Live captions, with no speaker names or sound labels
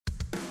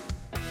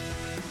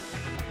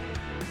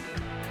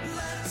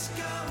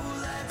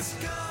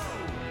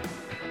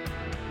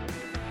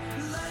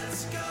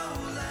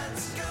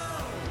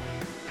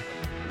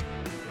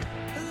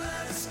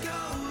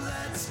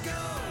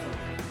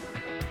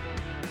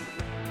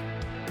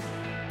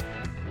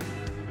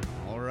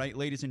right,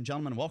 ladies and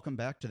gentlemen, welcome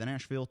back to the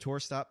Nashville Tour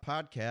Stop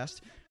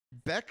Podcast.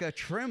 Becca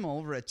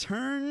Tremmel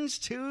returns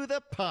to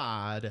the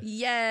pod.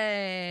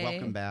 Yay.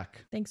 Welcome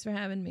back. Thanks for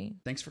having me.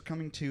 Thanks for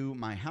coming to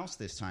my house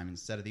this time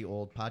instead of the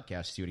old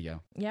podcast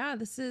studio. Yeah,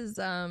 this is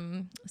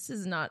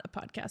not a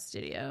podcast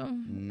studio.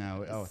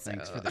 No. Oh,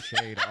 thanks for the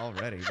shade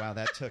already. Wow,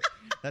 that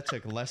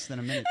took less than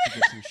a minute to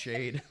get some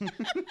shade.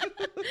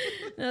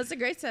 No, it's a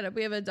great setup.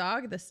 We have a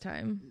dog this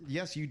time.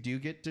 Yes, you do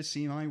get to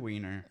see my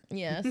wiener.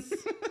 Yes.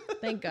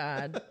 Thank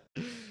God.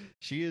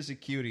 She is a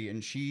cutie,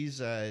 and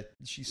she's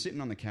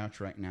sitting on the couch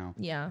right now.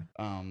 Yeah,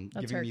 that's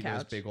giving her me couch.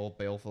 those big old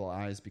baleful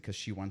eyes because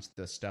she wants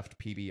the stuffed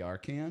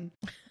PBR can.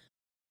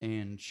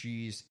 And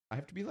I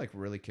have to be like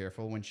really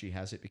careful when she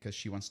has it because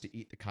she wants to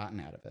eat the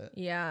cotton out of it.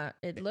 Yeah,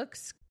 it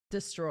looks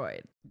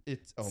destroyed.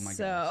 Oh my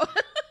God.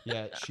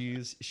 Yeah,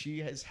 she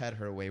has had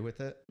her way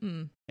with it.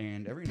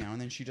 And every now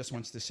and then she just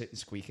wants to sit and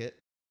squeak it.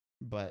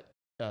 But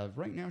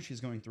right now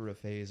she's going through a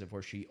phase of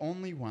where she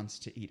only wants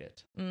to eat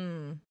it.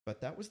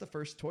 But that was the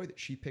first toy that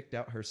she picked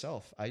out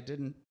herself. I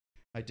didn't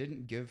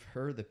give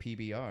her the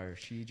PBR.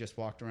 She just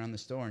walked around the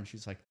store and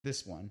she's like,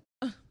 this one.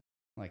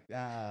 Like,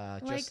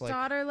 just like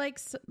daughter, like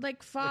father.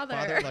 Like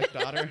father, like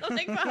daughter.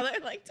 Like father,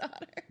 like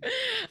daughter.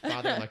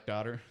 Father, like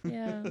daughter.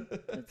 Yeah,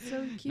 that's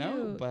so cute.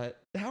 No,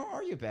 but how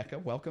are you, Becca?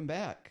 Welcome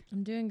back.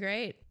 I'm doing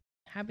great.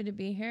 Happy to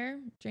be here,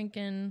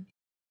 drinking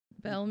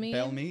Belle Mead.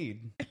 Belle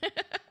Mead.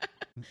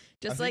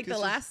 Just like the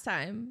last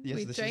time. Yes,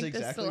 we this drank is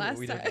exactly this what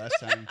we did last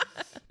time.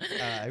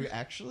 I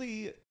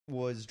actually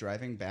was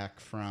driving back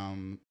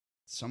from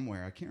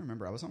somewhere. I can't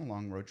remember. I was on a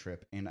long road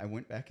trip, and I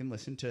went back and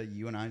listened to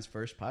you and I's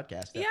first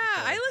podcast episode. Yeah,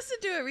 I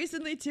listened to it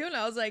recently, too, and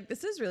I was like,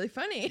 this is really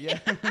funny. Yeah.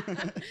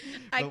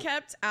 I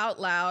kept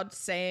out loud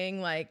saying,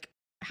 like,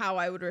 how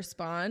I would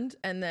respond,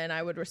 and then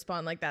I would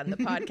respond like that in the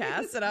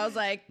podcast, and I was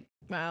like,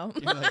 wow.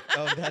 You're like,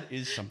 oh, that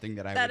is something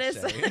that I would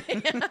say.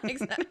 Yeah,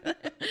 exactly.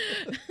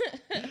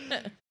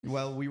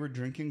 Well, we were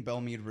drinking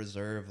Belle Mead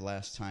Reserve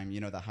last time,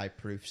 the high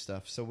proof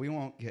stuff, so we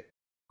won't get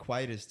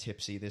quite as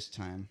tipsy this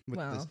time.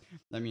 Well,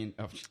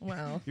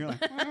 you're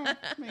like, well,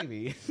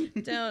 maybe.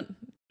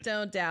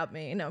 Don't doubt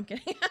me. No, I'm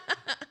kidding.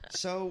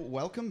 So,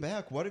 welcome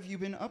back. What have you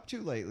been up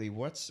to lately?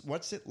 What's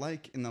it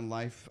like in the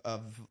life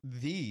of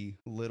the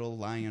little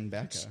lion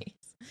Becca?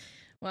 Jeez.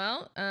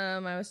 Well, I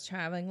was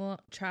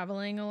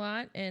traveling a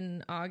lot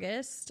in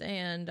August,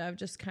 and I've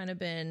just kind of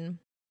been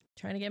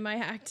trying to get my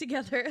act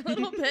together a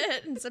little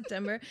bit in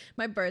September.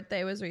 My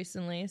birthday was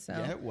recently, so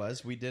yeah, it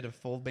was. We did a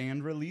full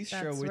band release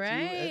show with you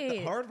at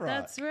the Hard Rock.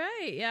 That's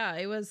right. Yeah,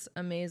 it was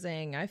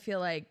amazing. I feel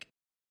like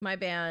my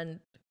band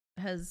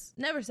has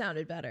never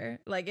sounded better.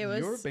 Like it was.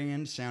 Your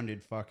band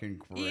sounded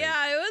fucking great.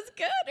 Yeah, it was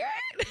good,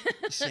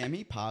 right?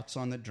 Sammy Potts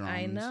on the drums.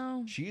 I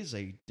know. She is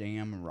a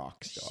damn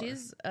rock star.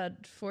 She's a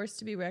force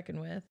to be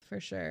reckoned with, for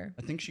sure.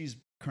 I think she's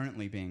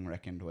currently being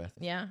reckoned with.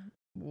 Yeah.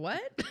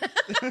 What?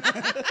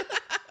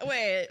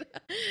 Wait.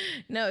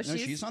 No,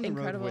 she's on the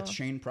incredible. road with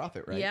Shane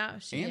Prophet, right? Yeah,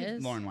 she is.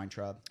 And Lauren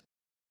Weintraub.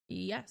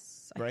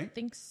 Yes. Right? I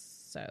think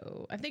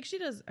so. I think she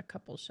does a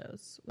couple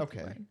shows. Okay.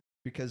 Lauren.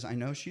 Because I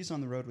know she's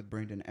on the road with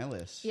Brandon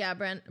Ellis. Yeah,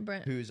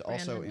 Brandon. Who's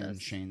also Brandon in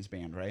does. Shane's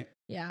band, right?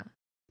 Yeah.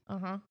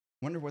 Uh-huh.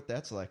 Wonder what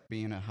that's like,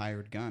 being a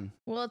hired gun.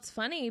 Well, it's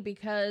funny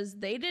because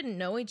they didn't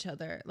know each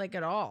other like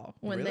at all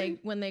when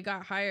they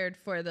got hired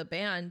for the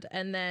band,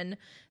 and then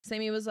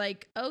Sammy was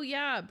like, "Oh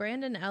yeah,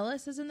 Brandon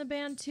Ellis is in the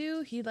band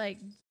too. You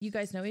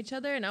guys know each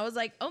other," and I was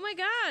like, "Oh my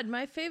God,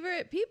 my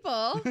favorite people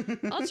all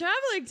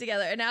traveling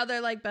together," and now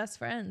they're like best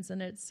friends,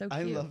 and it's so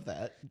cute. I love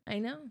that. I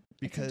know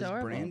because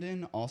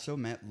Brandon also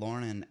met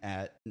Lauren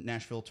at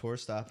Nashville Tour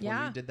Stop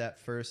when we did that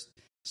first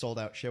sold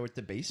out show at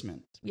the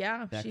Basement.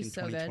 Yeah, back in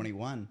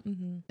 2021.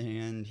 Mm-hmm.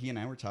 And he and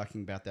I were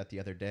talking about that the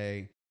other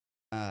day.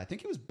 I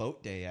think it was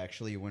boat day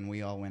actually when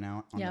we all went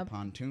out on the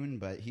pontoon,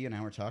 but he and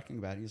I were talking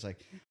about it. He's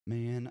like,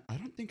 man, I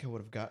don't think I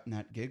would have gotten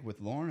that gig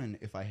with Lauren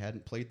if I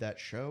hadn't played that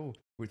show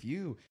with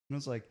you. And I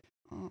was like,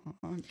 oh,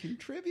 I'm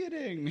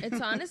contributing. It's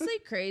honestly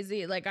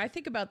crazy. Like, I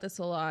think about this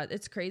a lot.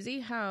 It's crazy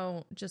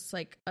how just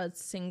like a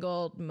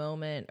single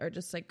moment or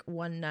just like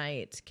one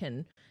night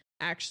can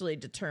actually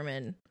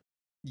determine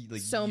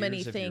so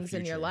many things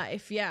in your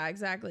life. Yeah,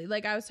 exactly.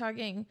 Like I was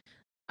talking,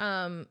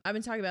 I've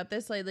been talking about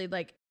this lately.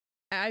 Like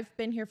I've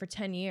been here for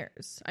 10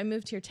 years. I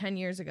moved here 10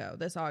 years ago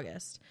this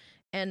August.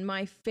 And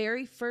my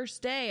very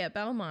first day at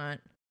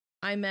Belmont,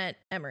 I met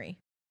Emery.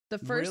 The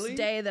first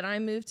day that I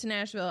moved to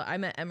Nashville, I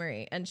met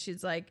Emery, and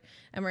she's like,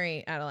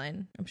 Emery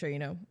Adeline. I'm sure you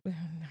know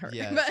her.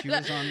 Yeah,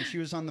 she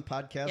was on the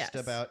podcast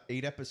about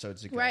 8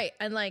 episodes ago. Right,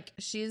 and like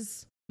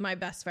she's my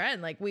best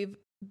friend. Like we've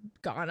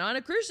gone on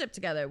a cruise ship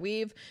together.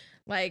 We've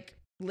like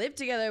lived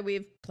together.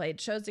 We've played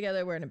shows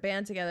together. We're in a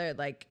band together.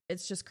 Like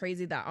it's just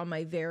crazy that on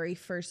my very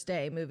first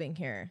day moving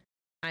here,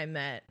 I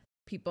met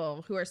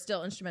people who are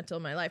still instrumental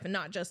in my life, and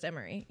not just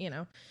Emery.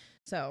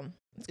 So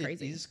it's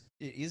crazy.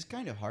 It is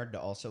kind of hard to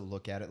also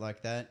look at it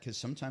like that, because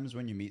sometimes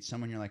when you meet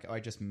someone, you're like, oh, I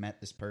just met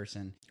this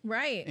person.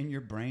 Right. In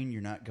your brain,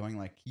 you're not going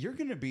like, you're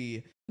going to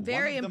be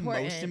very one of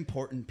important. the most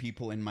important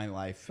people in my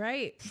life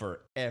right.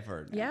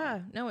 forever now. Yeah.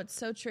 No, it's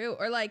so true.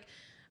 Or like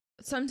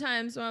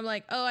sometimes when I'm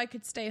like, oh, I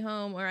could stay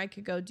home or I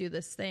could go do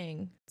this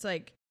thing. It's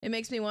like, it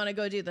makes me want to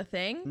go do the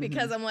thing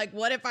because I'm like,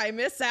 what if I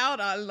miss out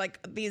on like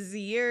these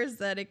years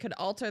that it could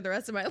alter the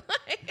rest of my life?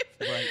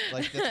 Right.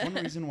 Like that's one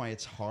reason why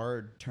it's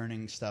hard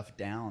turning stuff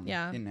down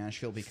in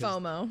Nashville, because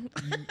FOMO.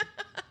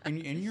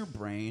 in your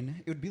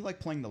brain, it would be like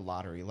playing the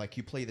lottery. Like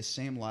you play the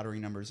same lottery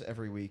numbers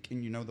every week,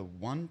 and you know the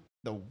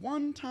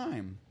one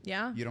time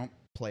you don't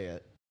play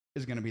it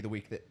is going to be the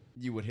week that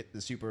you would hit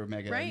the super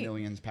mega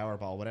millions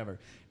Powerball, whatever.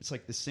 It's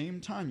like the same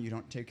time you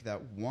don't take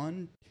that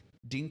one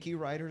dinky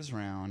writers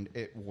round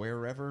at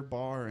wherever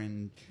bar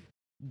in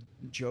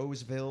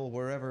Joesville,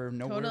 wherever,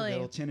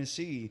 Nowhereville,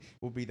 Tennessee,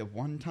 will be the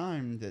one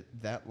time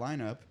that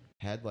lineup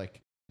had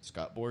like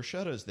Scott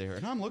Borchetta's there,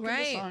 and I'm looking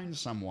to sign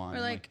someone. Or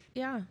like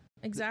yeah,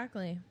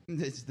 exactly.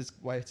 This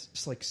why it's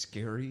just like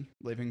scary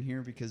living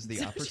here, because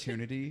the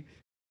opportunity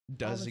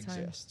does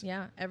exist.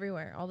 Yeah,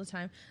 everywhere, all the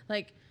time.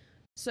 Like,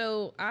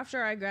 so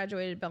after I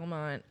graduated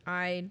Belmont,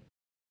 I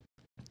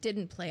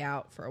didn't play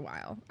out for a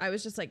while. I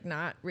was just like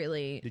not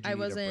really. Did you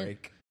need a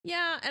break?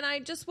 Yeah, and I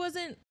just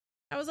wasn't.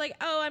 I was like,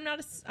 oh, I'm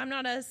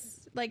not a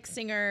like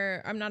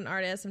singer. I'm not an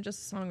artist. I'm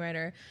just a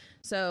songwriter.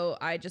 So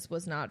I just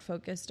was not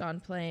focused on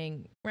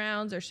playing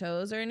rounds or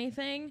shows or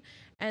anything.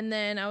 And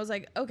then I was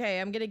like, okay,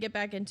 I'm going to get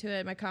back into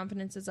it. My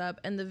confidence is up.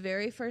 And the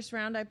very first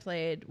round I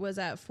played was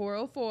at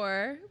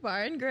 404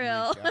 Bar and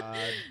Grill,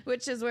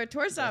 which is where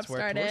Tour Stop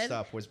started. Tour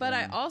Stop was born.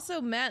 I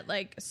also met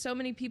like so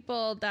many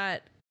people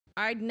that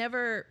I'd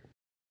never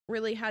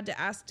really had to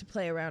ask to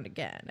play around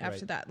again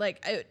after that.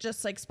 Like it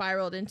just like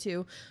spiraled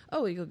into,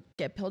 oh, you'll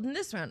get pulled in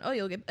this round. Oh,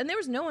 and there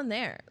was no one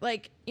there.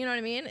 Like, you know what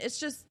I mean? It's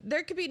just,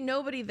 there could be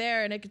nobody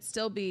there and it could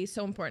still be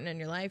so important in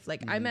your life.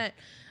 Like I met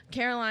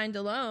Caroline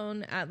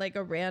DeLone at like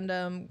a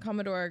random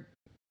Commodore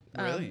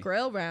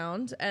grill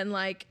round, and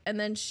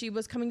then she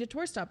was coming to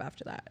Tour Stop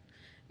after that.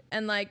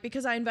 And like,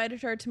 because I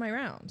invited her to my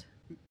round.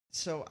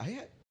 So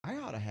I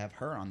ought to have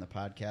her on the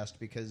podcast,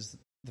 because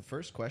the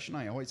first question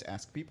I always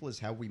ask people is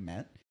how we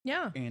met.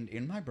 Yeah. And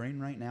in my brain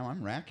right now,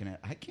 I'm racking it.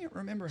 I can't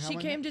remember how she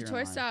came to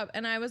Tour Stop,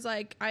 and I was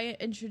like, I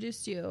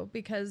introduced you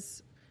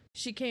because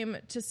she came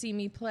to see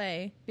me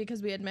play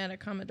because we had met at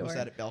Commodore. Was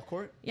that at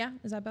Belcourt? Yeah,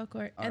 it was at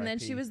Belcourt. And then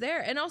she was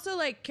there. And also,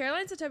 like,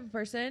 Caroline's the type of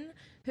person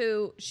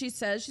who she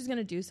says she's going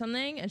to do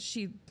something, and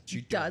she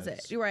does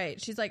it.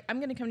 Right. She's like, I'm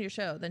going to come to your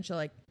show. Then she'll,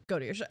 like, go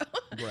to your show.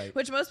 Right.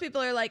 Which most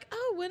people are like,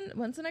 oh,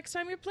 when's the next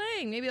time you're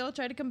playing? Maybe I'll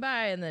try to come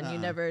by. And then you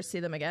never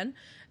see them again.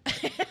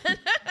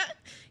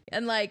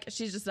 And like,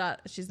 she's not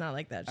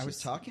like that. I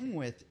was talking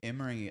with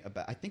Emery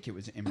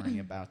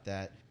about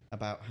that,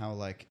 about how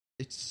like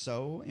it's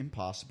so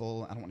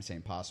impossible. I don't want to say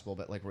impossible,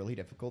 but like really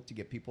difficult to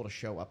get people to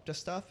show up to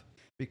stuff,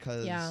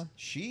 because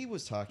she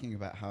was talking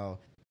about how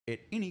at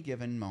any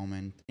given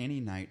moment, any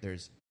night,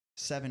 there's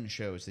 7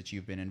 shows that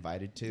you've been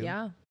invited to.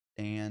 Yeah.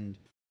 And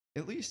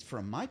at least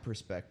from my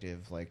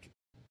perspective, like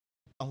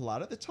a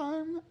lot of the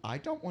time, I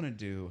don't want to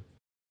do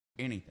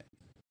anything.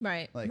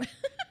 Right.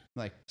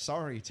 Like,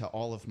 sorry to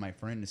all of my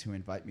friends who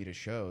invite me to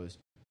shows.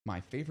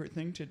 My favorite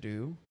thing to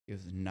do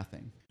is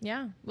nothing.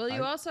 Yeah. Well,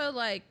 you also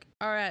like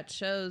are at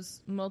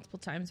shows multiple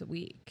times a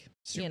week.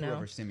 Super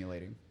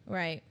overstimulating.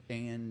 Right.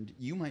 And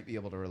you might be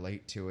able to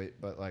relate to it,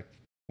 but like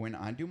when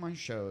I do my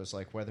shows,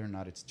 like whether or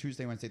not it's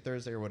Tuesday, Wednesday,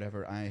 Thursday, or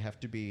whatever, I have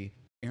to be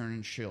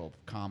Aaron Schild,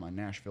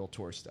 Nashville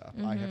Tour Stop.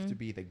 I have to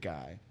be the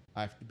guy.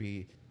 I have to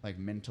be like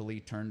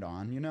mentally turned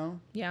on, you know?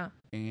 Yeah.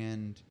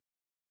 And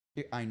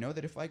I know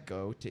that if I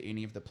go to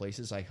any of the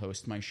places I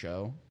host my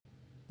show,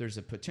 there's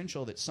a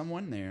potential that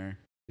someone there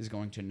is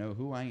going to know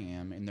who I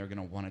am, and they're going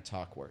to want to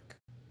talk work.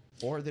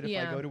 Or that if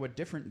I go to a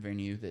different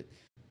venue, that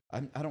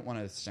I don't want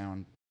to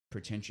sound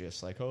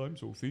pretentious, like, oh, I'm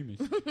so famous.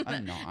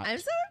 I'm not. I'm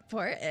so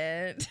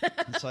important.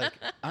 It's like,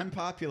 I'm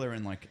popular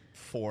in like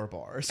 4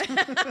 bars.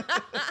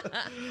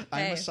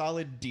 I'm a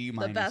solid D-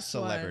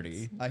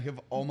 celebrity. Ones. I have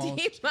almost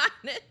D-.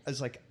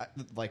 It's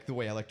like the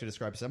way I like to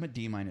describe it, I'm a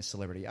D-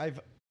 celebrity. I've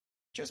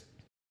just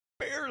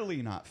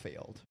barely not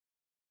failed.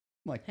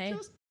 Like,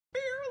 just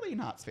barely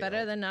not failed.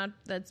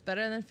 That's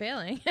better than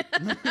failing.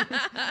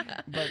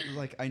 But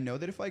like, I know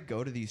that if I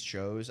go to these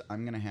shows,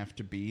 I'm gonna have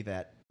to be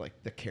that,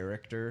 like, the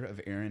character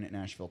of Aaron at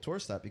Nashville Tour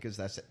Stop, because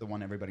that's the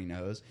one everybody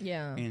knows.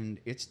 Yeah.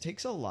 And it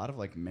takes a lot of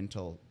like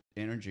mental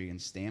energy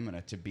and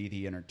stamina to be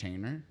the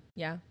entertainer.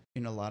 Yeah.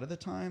 And a lot of the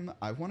time,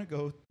 I want to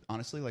go,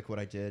 honestly, like what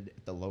I did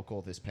at the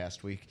local this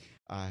past week.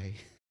 I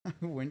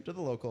went to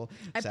the local.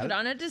 I put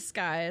on a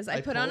disguise.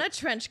 I put on a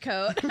trench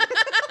coat.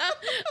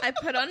 I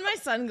put on my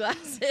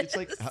sunglasses. It's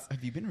like,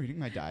 have you been reading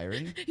my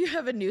diary? You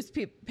have a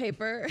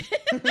newspaper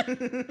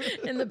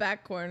in the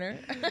back corner.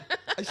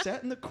 I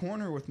sat in the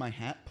corner with my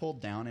hat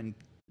pulled down and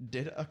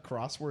did a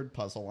crossword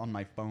puzzle on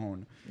my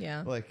phone.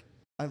 Yeah. Like,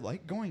 I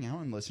like going out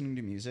and listening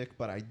to music,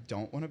 but I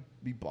don't want to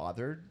be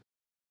bothered.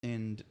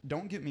 And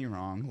don't get me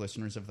wrong,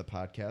 listeners of the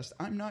podcast,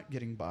 I'm not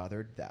getting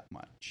bothered that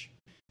much.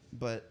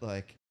 But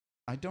like,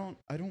 I don't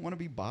want to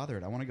be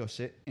bothered. I want to go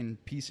sit in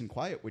peace and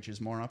quiet, which is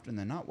more often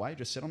than not why I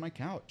just sit on my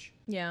couch.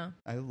 Yeah.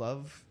 I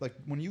love, like,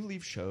 when you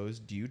leave shows,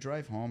 do you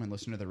drive home and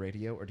listen to the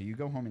radio, or do you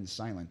go home in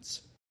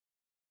silence?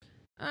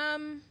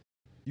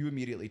 You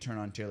immediately turn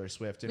on Taylor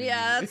Swift. And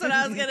that's what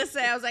I was going to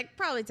say. I was like,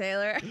 probably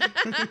Taylor.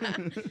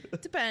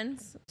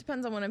 Depends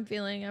on what I'm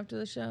feeling after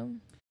the show.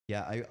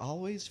 Yeah, I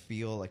always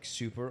feel like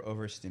super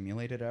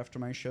overstimulated after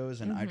my shows,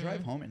 and I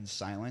drive home in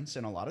silence,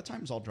 and a lot of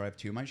times I'll drive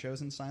to my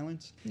shows in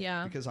silence.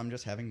 Yeah. Because I'm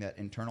just having that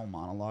internal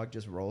monologue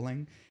just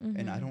rolling,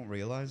 and I don't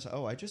realize,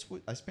 I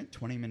spent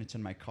 20 minutes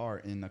in my car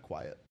in the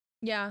quiet.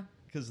 Yeah.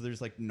 Because there's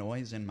like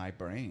noise in my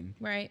brain.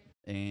 Right.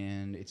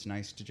 And it's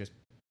nice to just,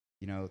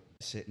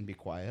 sit and be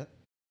quiet.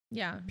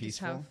 Yeah,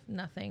 peaceful. Just have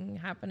nothing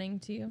happening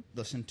to you.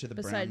 Listen to the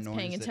besides brown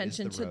noise paying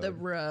attention to the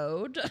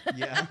road.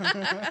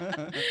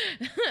 Yeah.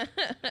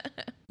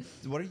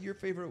 What are your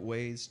favorite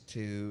ways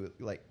to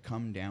like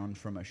come down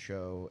from a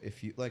show?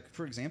 If you like,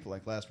 for example,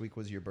 like last week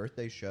was your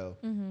birthday show.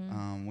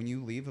 When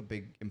you leave a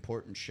big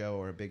important show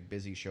or a big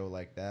busy show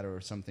like that,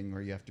 or something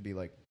where you have to be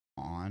like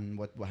on,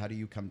 how do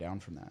you come down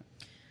from that?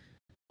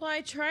 Well,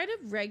 I try to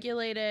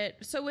regulate it.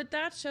 So with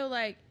that show,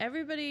 like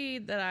everybody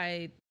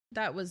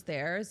that was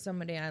there is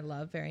somebody I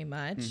love very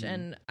much.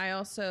 And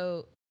I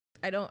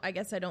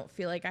guess I don't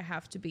feel like I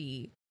have to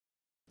be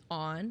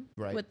on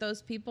with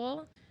those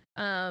people.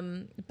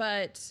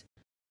 But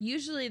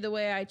usually the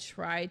way I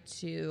try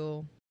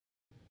to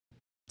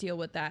deal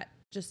with that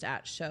just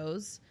at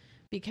shows,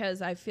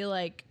 because I feel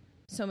like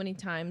so many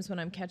times when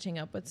I'm catching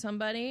up with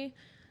somebody,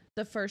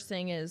 the first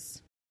thing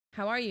is,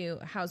 how are you?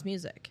 How's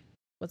music?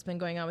 What's been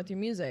going on with your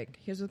music?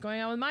 Here's what's going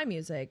on with my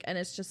music. And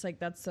it's just like,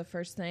 that's the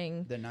first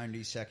thing. The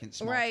 90-second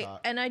small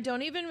talk. And I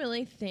don't even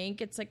really think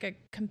it's like a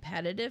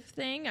competitive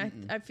thing.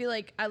 I feel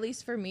like, at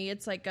least for me,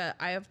 it's like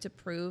I have to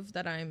prove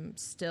that I'm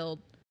still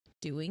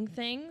doing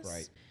things.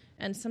 Right.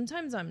 And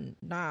sometimes I'm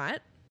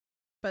not,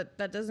 but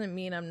that doesn't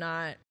mean I'm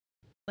not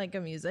like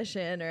a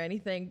musician or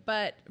anything.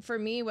 But for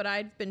me, what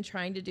I've been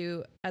trying to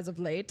do as of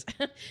late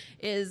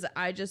is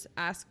I just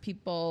ask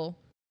people,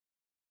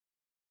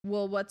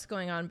 well, what's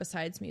going on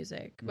besides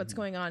music? What's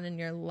going on in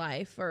your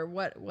life, or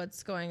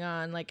what's going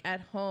on like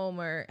at home,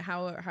 or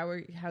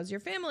how's your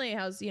family?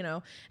 How's,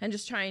 and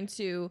just trying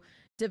to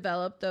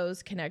develop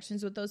those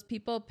connections with those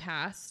people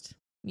past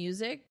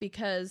music,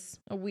 because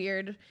a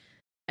weird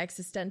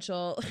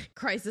existential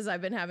crisis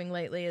I've been having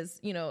lately is,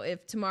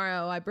 if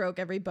tomorrow I broke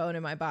every bone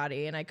in my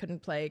body and I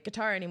couldn't play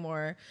guitar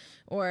anymore,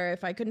 or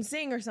if I couldn't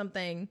sing or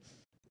something,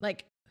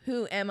 like,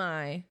 who am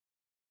I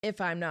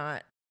if I'm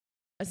not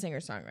a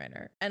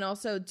singer-songwriter? And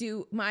also,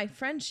 do my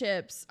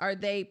friendships, are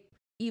they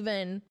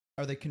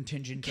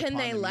contingent? Can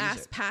they last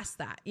music? Past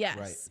that? Yes,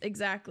 right.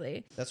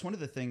 Exactly. That's one of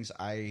the things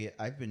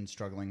I've been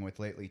struggling with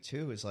lately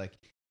too, is like,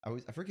 I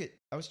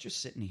was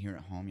just sitting here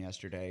at home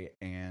yesterday,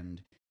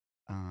 and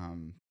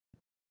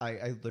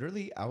I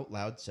literally out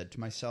loud said to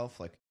myself,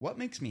 like, what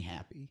makes me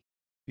happy?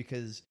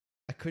 Because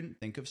I couldn't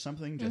think of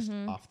something just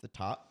off the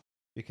top,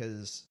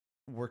 because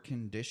we're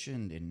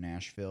conditioned in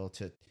Nashville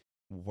to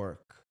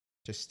work,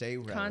 to stay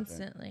relevant,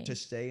 constantly, to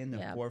stay in the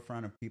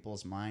forefront of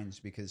people's minds,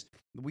 because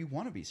we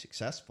want to be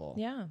successful.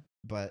 Yeah.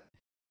 But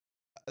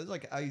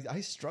like, I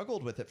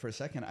struggled with it for a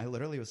second. I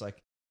literally was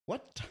like,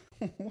 what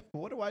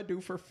do I do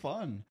for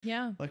fun?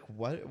 Yeah. Like,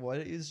 what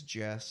is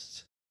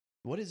just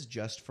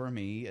for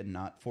me and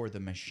not for the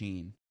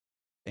machine?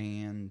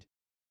 And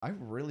I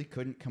really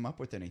couldn't come up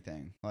with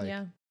anything.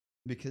 Like,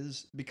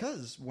 because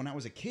when I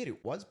was a kid,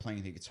 it was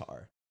playing the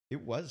guitar.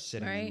 It was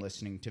sitting and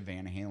listening to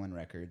Van Halen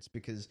records,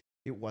 because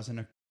it wasn't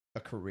a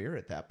career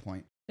at that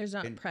point. There's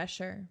not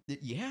pressure. The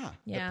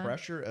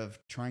pressure of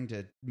trying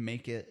to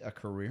make it a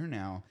career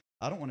now,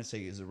 I don't want to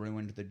say has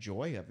ruined the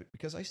joy of it,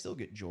 because I still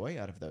get joy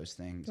out of those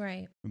things.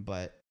 Right.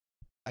 But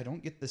I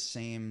don't get the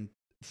same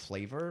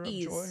flavor of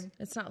joy.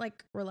 It's not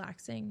like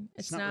relaxing.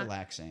 It's not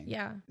relaxing.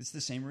 Yeah. It's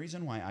the same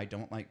reason why I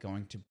don't like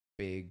going to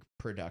big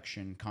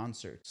production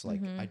concerts.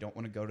 Like, I don't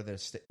want to go to the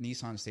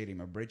Nissan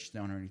Stadium or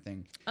Bridgestone or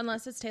anything.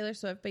 Unless it's Taylor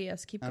Swift, but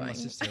yes, keep going.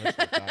 Unless it's Taylor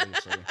Swift,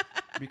 obviously.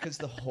 Because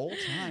the whole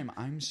time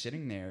I'm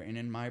sitting there, and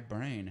in my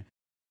brain,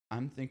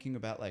 I'm thinking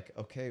about like,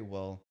 okay,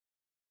 well,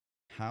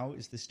 how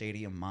is the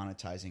stadium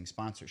monetizing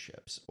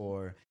sponsorships?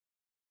 Or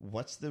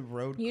what's the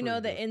road?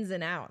 The ins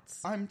and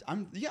outs. I'm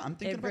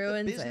thinking about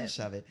the business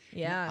of it.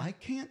 Yeah. And I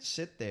can't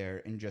sit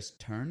there and just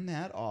turn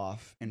that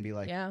off and be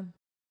like,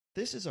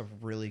 this is a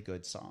really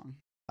good song.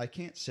 I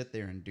can't sit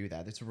there and do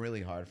that. It's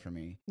really hard for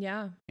me.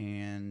 Yeah.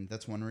 And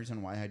that's one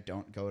reason why I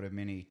don't go to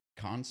many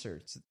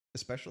concerts,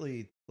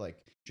 especially like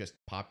just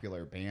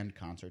popular band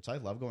concerts. I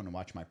love going to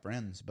watch my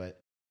friends, but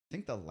I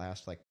think the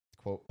last like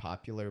quote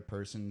popular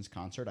person's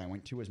concert I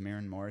went to was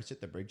Maren Morris at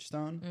the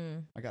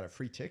Bridgestone. I got a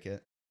free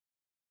ticket.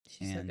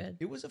 She's so good.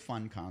 It was a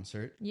fun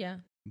concert. Yeah.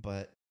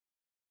 But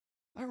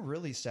I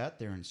really sat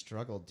there and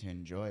struggled to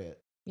enjoy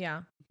it.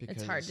 Yeah.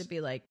 It's hard to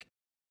be like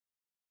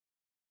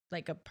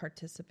a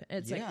participant.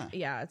 It's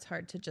it's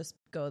hard to just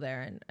go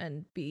there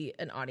and be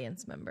an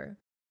audience member.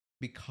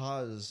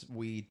 Because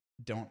we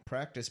don't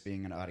practice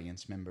being an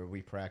audience member.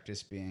 We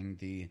practice being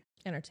the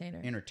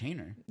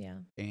entertainer. Yeah.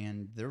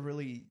 And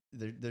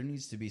there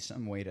needs to be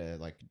some way to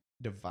like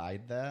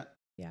divide that.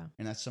 Yeah.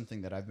 And that's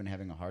something that I've been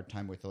having a hard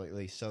time with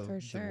lately. So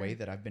the way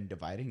that I've been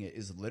dividing it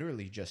is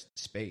literally just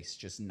space,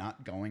 just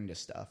not going to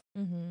stuff.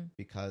 Mm-hmm.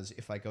 Because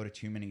if I go to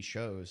too many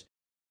shows,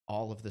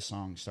 all of the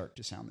songs start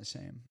to sound the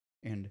same.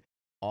 And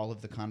all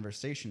of the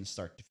conversations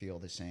start to feel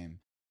the same.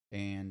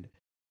 And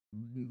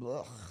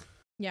ugh,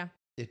 yeah,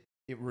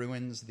 it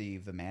ruins the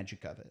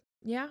magic of it.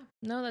 Yeah,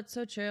 no, that's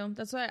so true.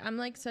 That's why I'm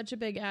like such a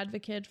big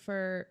advocate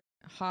for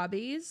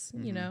hobbies.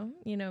 Mm-hmm.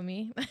 You know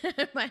me,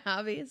 my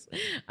hobbies.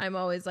 I'm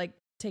always like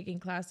taking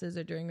classes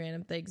or doing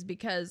random things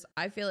because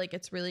I feel like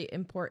it's really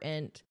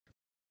important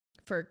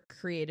for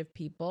creative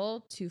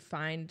people to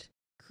find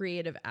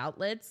creative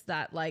outlets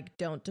that like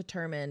don't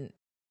determine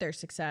their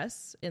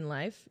success in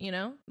life. You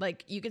know,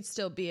 like you could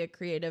still be a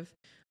creative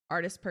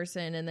artist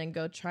person and then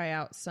go try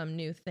out some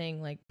new thing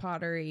like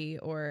pottery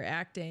or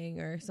acting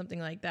or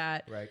something like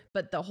that. Right.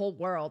 But the whole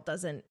world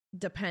doesn't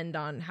depend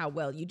on how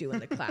well you do in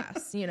the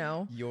class, you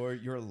know?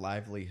 Your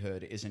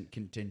livelihood isn't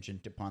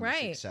contingent upon the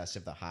success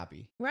of the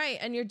hobby. Right.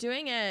 And you're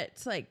doing it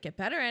to like get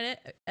better at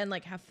it and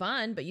like have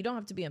fun, but you don't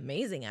have to be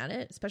amazing at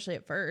it, especially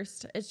at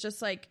first. It's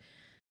just like,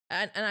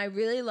 and I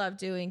really love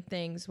doing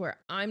things where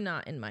I'm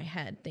not in my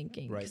head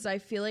thinking, because I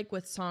feel like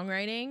with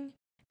songwriting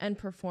and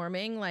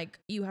performing, like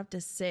you have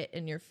to sit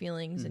in your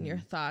feelings and your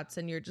thoughts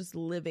and you're just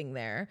living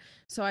there.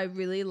 So I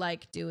really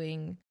like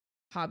doing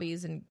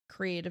hobbies and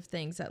creative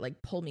things that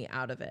like pull me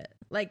out of it.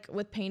 Like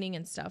with painting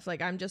and stuff,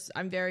 like I'm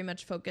very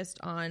much focused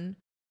on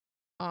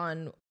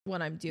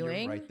what I'm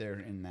doing. You're right there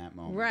in that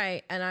moment.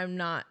 Right. And I'm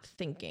not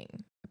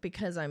thinking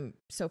because I'm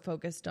so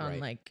focused on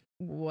like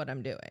what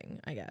I'm doing,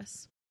 I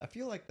guess. I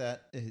feel like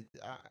that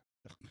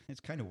it's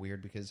kind of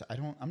weird because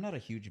I'm not a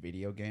huge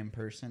video game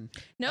person.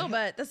 No,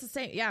 but that's the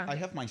same. Yeah. I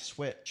have my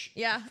Switch.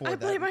 Yeah. I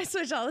play my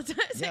Switch all the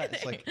time. Yeah.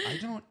 It's like,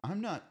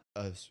 I'm not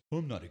a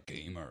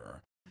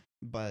gamer,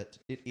 but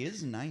it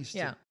is nice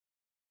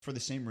for the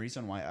same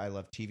reason why I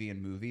love TV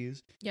and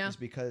movies. Yeah. Is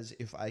because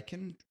if I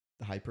can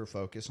hyper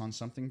focus on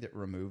something that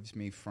removes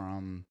me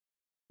from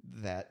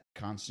that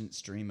constant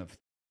stream of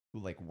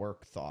like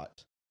work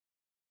thought,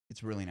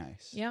 it's really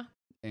nice. Yeah.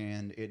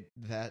 And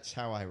that's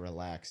how I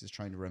relax, is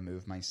trying to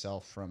remove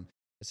myself from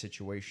a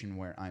situation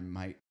where I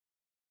might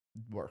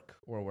work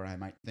or where I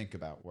might think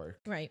about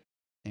work. Right.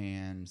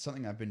 And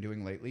something I've been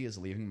doing lately is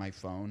leaving my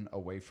phone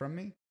away from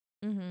me.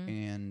 Mm-hmm.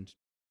 And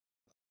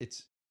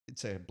it's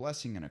a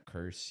blessing and a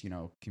curse,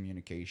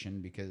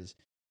 communication, because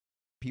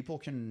people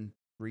can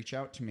reach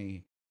out to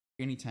me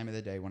any time of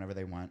the day, whenever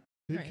they want.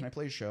 Hey, can I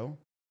play a show?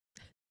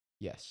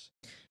 Yes.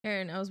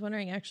 Aaron, I was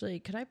wondering, actually,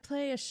 could I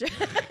play a show?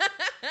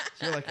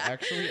 So you're like,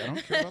 actually, I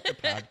don't care about the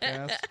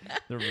podcast.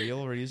 The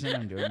real reason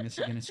I'm doing this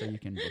again is so you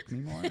can book me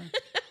more.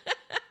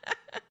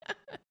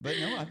 But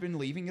no, I've been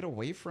leaving it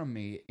away from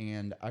me,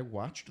 and I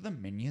watched the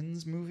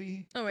Minions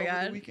movie over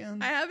the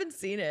weekend. I haven't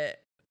seen it.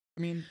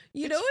 I mean,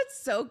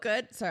 it's so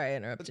good. Sorry, I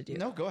interrupted you.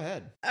 No, go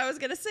ahead. I was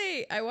gonna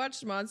say I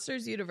watched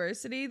Monsters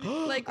University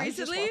like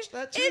recently. I just watched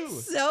that too.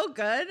 It's so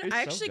good.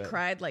 I actually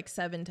cried like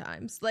 7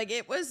 times. Like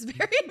it was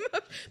very,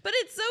 but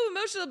it's so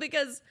emotional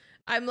because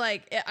I'm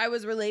like I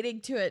was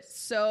relating to it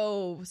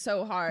so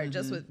hard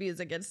just with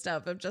music and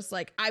stuff. Of just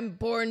like I'm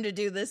born to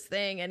do this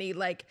thing, and he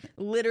like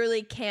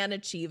literally can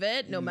achieve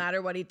it no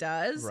matter what he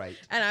does. Right.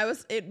 And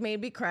it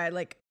made me cry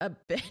like a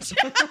bitch.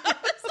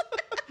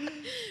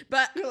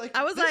 But like,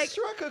 I was this like,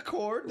 struck a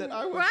chord that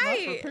I was not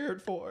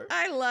prepared for.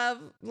 I love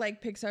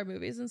like Pixar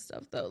movies and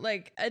stuff though.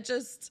 Like I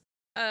just,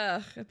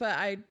 but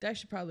I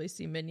should probably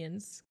see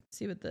Minions.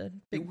 See what the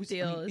big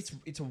deal is.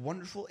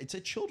 It's a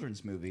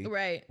children's movie,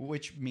 right?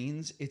 Which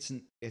means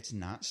it's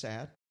not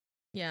sad.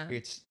 Yeah,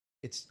 it's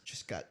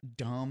just got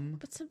dumb.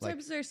 But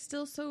sometimes they're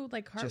still so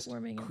like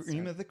heartwarming. Just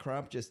cream of the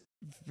crop, just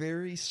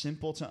very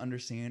simple to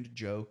understand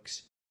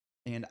jokes.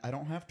 And I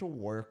don't have to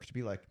work to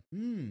be like,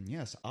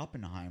 yes,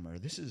 Oppenheimer.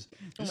 This is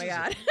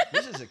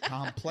a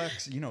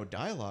complex,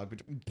 dialogue.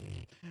 But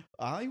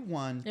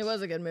it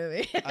was a good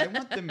movie. I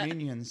want the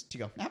Minions to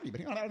go. Like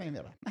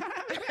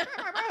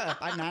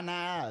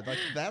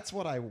that's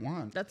what I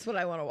want. That's what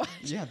I want to watch.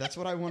 Yeah, that's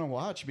what I want to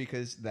watch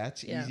because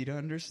that's easy to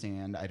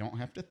understand. I don't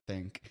have to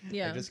think.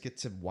 Yeah. I just get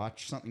to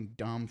watch something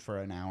dumb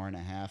for an hour and a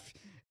half,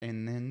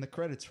 and then the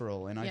credits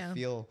roll, and I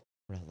feel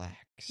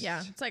relaxed.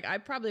 Yeah, it's like I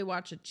probably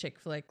watch a chick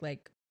flick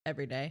like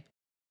every day.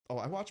 Oh,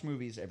 I watch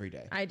movies every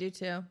day. I do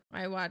too.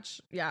 I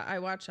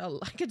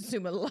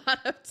consume a lot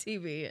of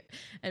TV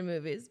and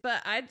movies,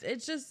 but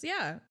it's just,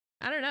 I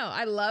don't know.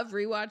 I love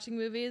rewatching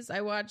movies.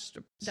 I watched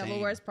Devil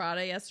Wears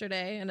Prada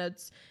yesterday, and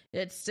it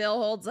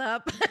still holds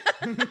up.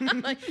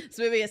 Like, this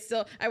movie is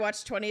still. I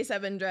watched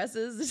 27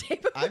 Dresses the day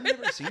before. I've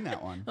never seen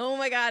that one. Oh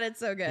my god, it's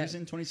so good. Who's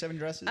in 27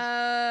 Dresses?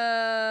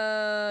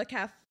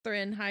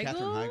 Katherine Heigl. Katherine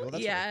Heigl.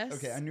 That's yes, right.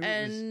 Okay, I knew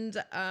it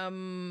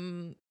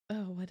was.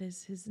 What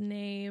is his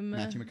name?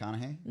 Matthew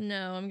McConaughey?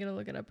 No, I'm going to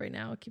look it up right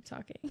now. Keep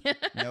talking.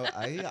 No,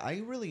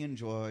 I really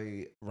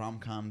enjoy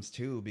rom-coms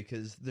too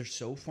because they're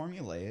so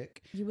formulaic.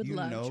 You would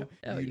love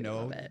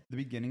it. The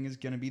beginning is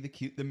going to be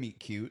the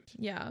meet cute.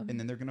 Yeah. And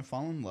then they're going to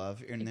fall in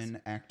love, and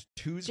then act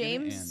 2 is going to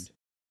end. James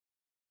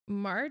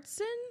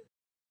Marsden?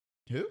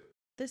 Who?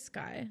 This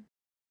guy.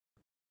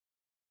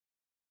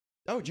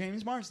 Oh,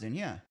 James Marsden,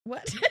 yeah.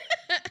 What?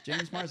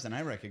 James Marsden,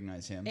 I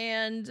recognize him.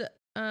 And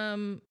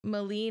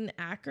Malene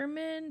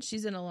Ackerman,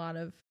 she's in a lot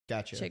of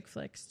chick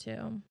flicks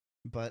too.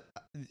 But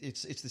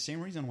it's the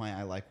same reason why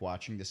I like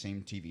watching the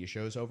same TV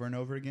shows over and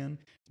over again,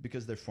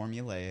 because they're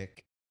formulaic,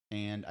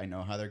 and I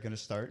know how they're going to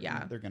start.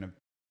 Yeah. They're going to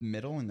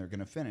middle, and they're going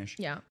to finish.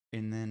 Yeah.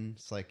 And then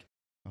it's like,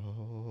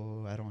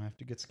 oh, I don't have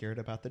to get scared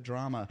about the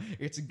drama.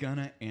 It's going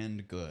to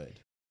end good.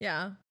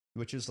 Yeah.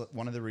 Which is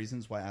one of the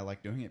reasons why I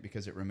like doing it,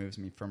 because it removes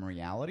me from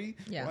reality.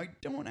 Yeah. Where I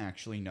don't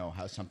actually know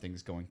how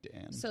something's going to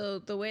end. So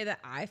the way that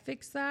I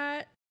fix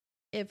that,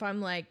 if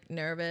I'm like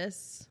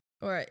nervous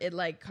or it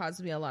like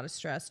causes me a lot of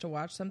stress to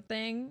watch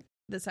something,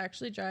 this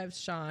actually drives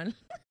Sean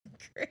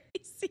crazy.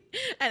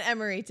 And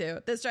Emery too.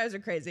 This drives her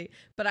crazy.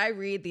 But I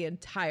read the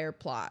entire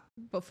plot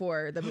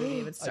before the movie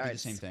even starts. I do the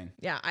same thing.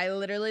 Yeah, I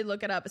literally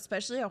look it up,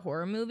 especially a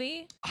horror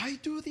movie. I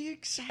do the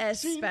exact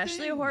same thing.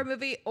 Especially a horror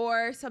movie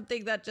or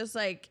something that just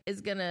like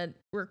is gonna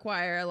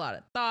require a lot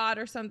of thought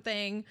or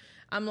something.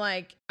 I'm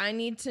like, I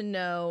need to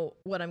know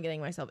what I'm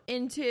getting myself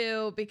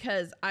into,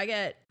 because I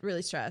get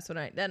really stressed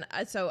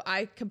so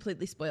I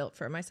completely spoil it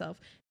for myself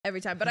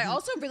every time. But I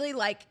also really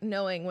like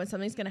knowing when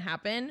something's going to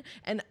happen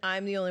and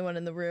I'm the only one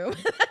in the room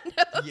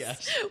that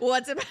knows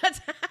what's about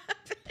to happen.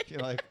 You're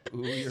like,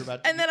 ooh, you're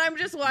about to... And then I'm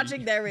just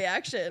watching their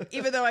reaction,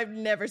 even though I've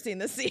never seen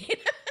the scene.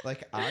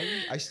 Like,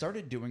 I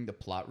started doing the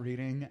plot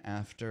reading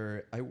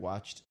after I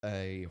watched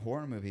a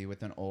horror movie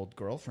with an old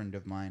girlfriend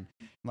of mine.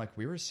 Like,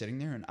 we were sitting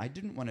there, and I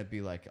didn't want to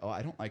be like, oh,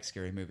 I don't like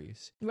scary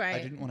movies. Right. I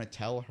didn't want to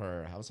tell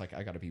her. I was like,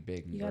 I got to be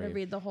big and You got to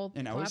read the whole plot.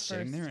 And I was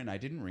sitting there, and I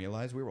didn't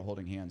realize we were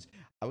holding hands.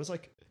 I was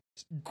like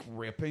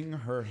gripping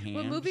her hands.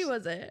 What movie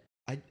was it?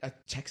 A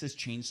Texas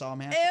Chainsaw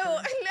Massacre. Ew,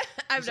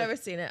 I've never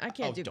seen it. I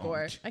can't do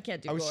gore. I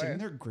can't do gore. I was sitting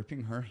there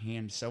gripping her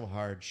hand so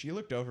hard. She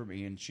looked over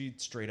me and she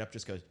straight up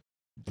just goes,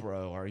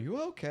 "Bro, are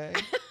you okay?"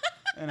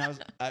 And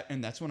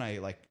and that's when I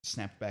like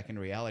snapped back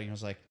into reality. And I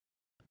was like,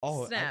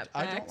 "Oh,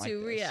 I don't like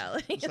this."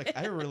 reality. It's like,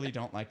 I really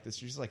don't like this.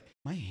 She's like,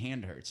 "My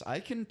hand hurts. I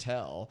can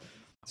tell."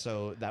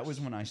 So that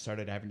was when I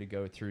started having to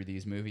go through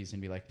these movies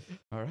and be like,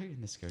 all right,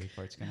 and the scary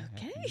part's going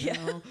to happen.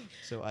 Okay.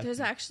 So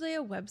there's actually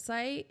a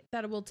website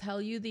that will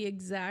tell you the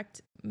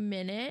exact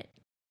minute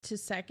to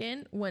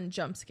second when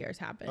jump scares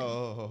happen.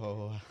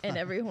 Oh. In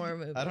every horror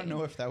movie. I don't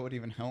know if that would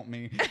even help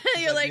me.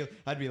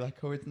 I'd be like,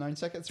 oh, it's 9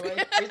 seconds, right? 8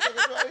 seconds,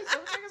 right?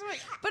 7 seconds, right?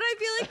 But I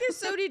feel like there's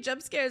so many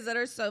jump scares that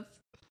are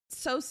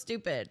so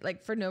stupid,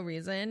 like for no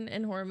reason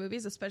in horror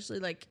movies, especially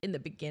like in the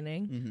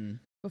beginning. Mm-hmm.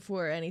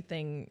 Before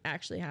anything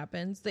actually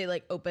happens, they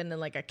like open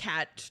and like a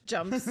cat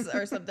jumps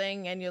or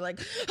something, and you're like,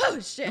 "Oh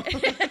shit!"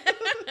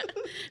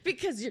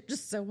 Because you're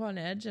just so on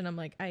edge. And I'm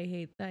like, I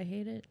hate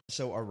it.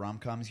 So, are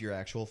rom-coms your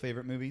actual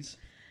favorite movies?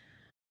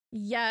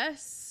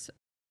 Yes,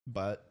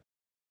 but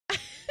I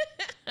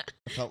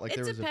felt like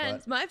there was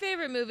depends. My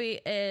favorite movie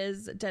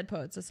is Dead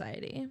Poet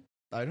Society.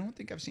 I don't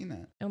think I've seen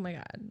that. Oh my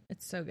god,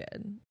 it's so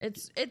good.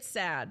 It's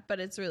sad, but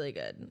it's really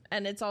good,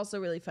 and it's also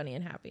really funny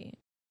and happy.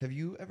 Have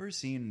you ever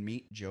seen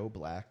Meet Joe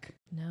Black?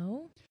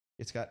 No.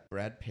 It's got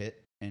Brad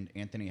Pitt and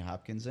Anthony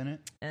Hopkins in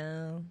it.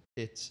 Oh.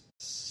 It's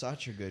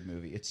such a good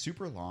movie. It's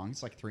super long.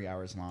 It's like 3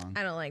 hours long.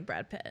 I don't like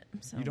Brad Pitt.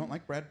 So. You don't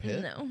like Brad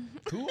Pitt? No.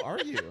 Who are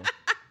you?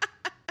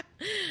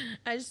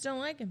 I just don't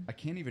like him. I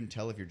can't even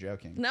tell if you're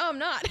joking. No, I'm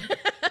not.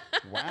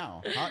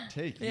 Wow. Hot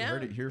take. You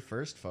heard it here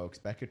first, folks.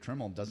 Becca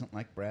Tremmel doesn't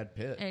like Brad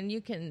Pitt. And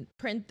you can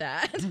print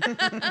that.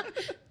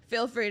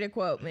 Feel free to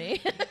quote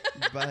me.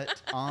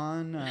 But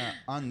on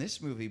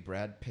this movie,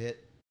 Brad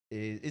Pitt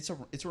it's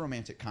a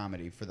romantic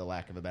comedy, for the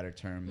lack of a better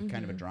term, mm-hmm.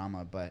 kind of a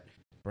drama. But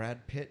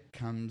Brad Pitt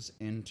comes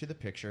into the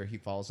picture. He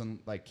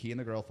he and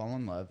the girl fall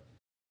in love,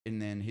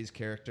 and then his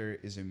character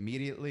is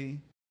immediately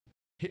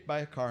hit by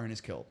a car and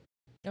is killed.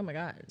 Oh my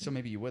god! So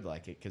maybe you would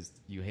like it because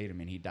you hate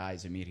him and he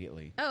dies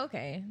immediately. Oh,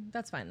 okay,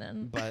 that's fine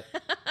then. But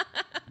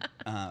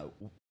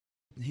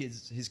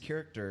his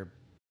character,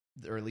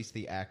 or at least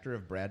the actor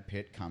of Brad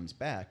Pitt, comes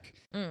back,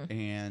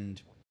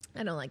 and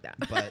I don't like that.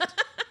 But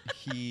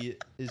he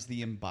is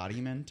the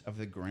embodiment of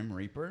the Grim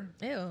Reaper.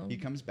 Ew. He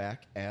comes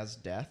back as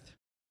Death,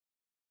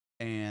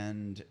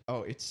 and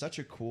it's such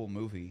a cool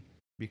movie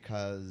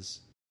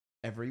because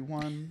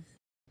everyone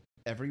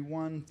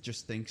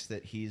just thinks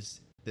that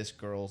he's this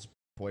girl's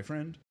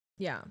boyfriend.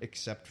 Yeah.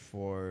 Except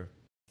for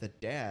the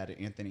dad,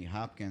 Anthony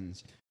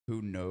Hopkins,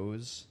 who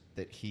knows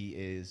that he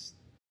is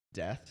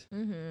Death,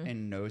 mm-hmm.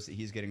 and knows that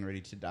he's getting ready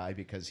to die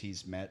because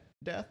he's met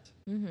Death.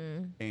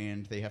 Mm-hmm.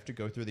 And they have to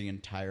go through the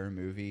entire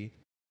movie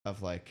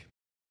of like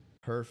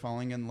her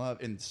falling in love,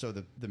 and so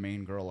the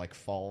main girl like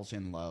falls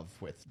in love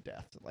with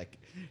Death. Like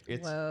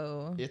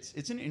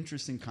it's an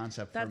interesting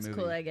concept for a movie. That's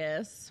cool, I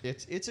guess.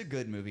 It's a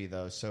good movie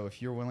though, so if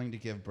you're willing to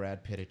give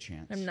Brad Pitt a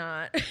chance. I'm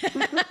not.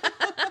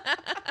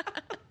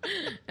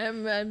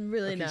 I'm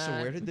really not. So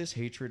where did this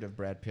hatred of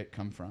Brad Pitt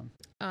come from?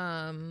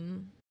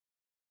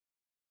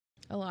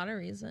 A lot of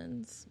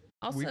reasons.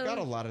 Also, we've got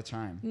a lot of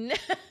time.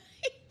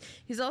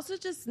 He's also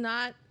just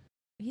not.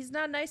 He's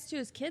not nice to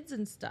his kids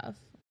and stuff.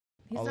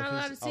 He's not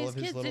allowed to see his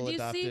kids. Did you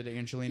see?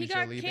 Angelina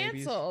Jolie got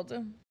canceled.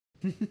 Babies?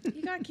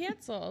 He got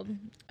canceled.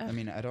 I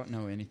mean, I don't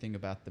know anything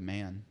about the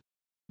man.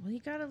 Well, you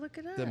gotta look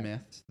it up. The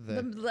myth.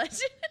 The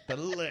legend. The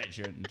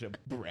legend of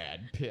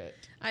Brad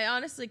Pitt. I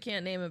honestly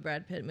can't name a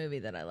Brad Pitt movie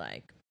that I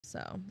like.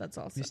 So that's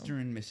also Mr.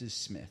 and Mrs.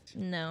 Smith.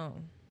 No.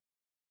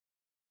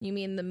 You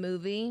mean the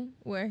movie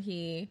where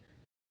he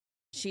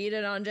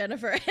cheated on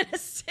Jennifer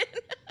Aniston?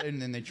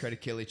 And then they try to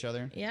kill each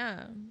other?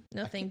 Yeah.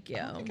 No, thank you. I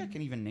don't think I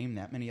can even name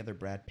that many other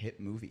Brad Pitt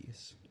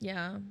movies.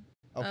 Yeah.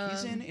 Oh,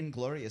 he's in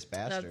Inglourious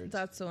Bastards.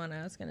 That's the one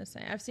I was going to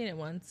say. I've seen it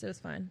once. It was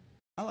fine.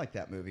 I like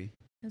that movie.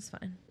 It's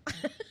fine.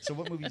 So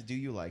what movies do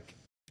you like?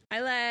 I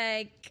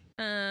like,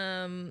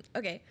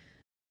 okay.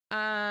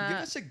 Give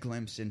us a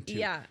glimpse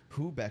into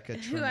who Becca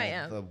Tremmel, who I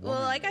am. The woman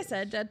Well, like is. I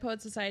said, Dead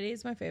Poet Society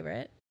is my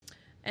favorite.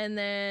 And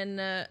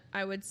then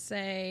I would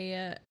say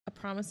A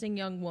Promising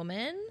Young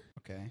Woman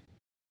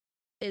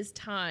is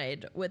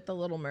tied with The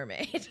Little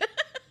Mermaid.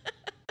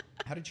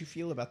 How did you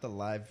feel about the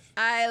live?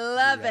 I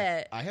love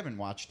it. I haven't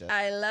watched it.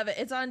 I love it.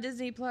 It's on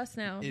Disney Plus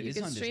now. You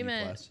can stream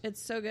Disney it. Plus.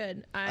 It's so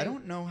good. I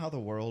don't know how the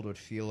world would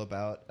feel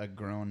about a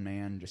grown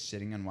man just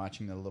sitting and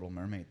watching The Little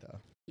Mermaid, though.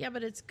 Yeah,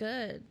 but it's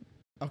good.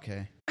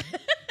 Okay.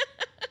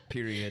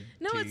 Period.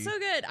 No, it's so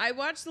good. I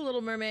watch The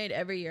Little Mermaid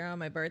every year on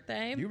my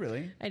birthday. Do you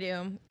really? I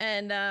do.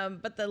 And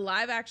but the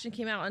live action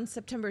came out on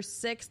September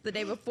 6th, the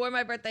day before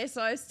my birthday,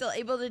 so I was still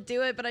able to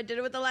do it, but I did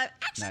it with the live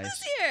action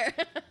this year.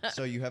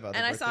 So you have other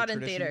and I saw it in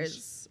traditions?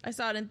 theaters. I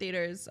saw it in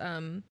theaters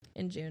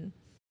in June.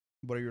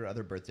 What are your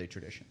other birthday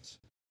traditions?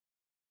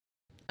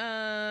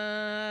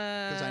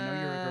 Because I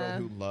know you're a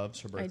girl who loves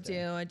her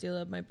birthday. I do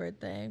love my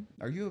birthday.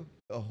 Are you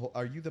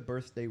the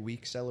birthday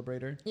week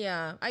celebrator?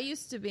 Yeah, I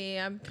used to be.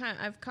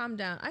 I've calmed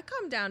down. I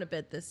calmed down a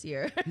bit this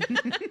year.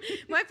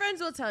 My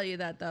friends will tell you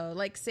that though.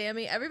 Like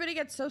Sammy, everybody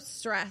gets so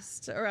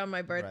stressed around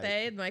my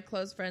birthday, my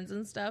close friends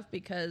and stuff,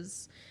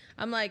 because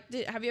I'm like,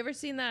 have you ever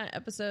seen that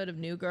episode of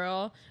New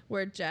Girl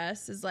where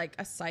Jess is like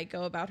a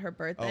psycho about her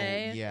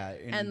birthday? Oh, yeah.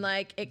 And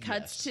like it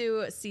cuts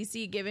to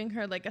Cece giving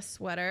her like a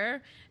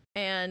sweater.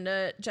 And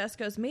Jess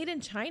goes, made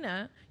in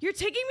China? You're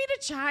taking me to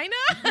China?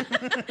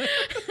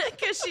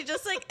 Because she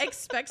just like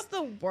expects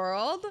the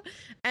world.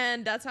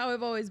 And that's how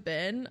I've always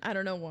been. I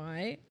don't know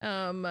why.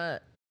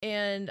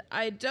 And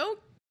I don't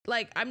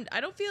I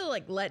don't feel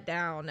like let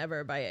down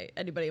ever by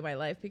anybody in my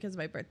life because of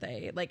my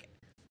birthday. Like,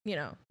 you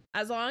know,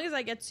 as long as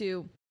I get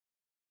to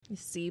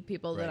see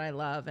people that I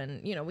love,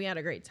 and, you know, we had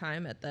a great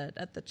time at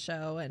the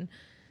show, and,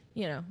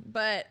 you know,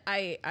 but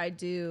I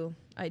do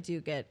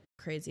get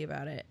crazy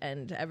about it,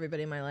 and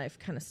everybody in my life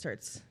kind of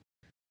starts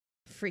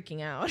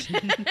freaking out.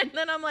 And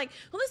then I'm like,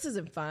 well, this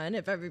isn't fun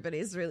if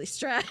everybody's really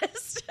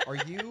stressed. Are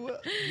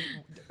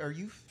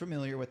you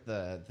familiar with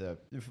the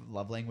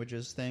love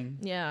languages thing?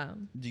 Yeah.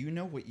 Do you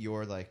know what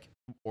your like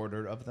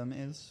order of them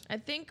is? I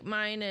think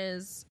mine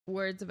is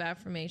words of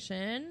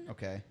affirmation.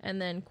 Okay.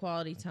 And then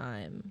quality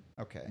time.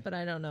 Okay. But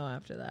I don't know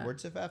after that.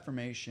 Words of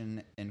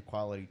affirmation and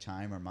quality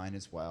time are mine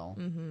as well.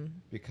 Mm-hmm.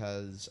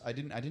 Because I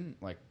didn't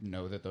like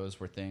know that those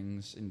were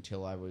things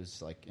until I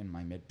was like in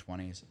my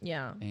mid-20s.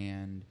 Yeah.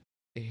 And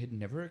it had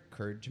never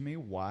occurred to me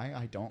why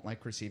I don't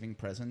like receiving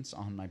presents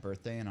on my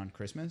birthday and on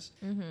Christmas.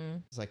 Mm-hmm.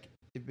 It's like,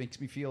 it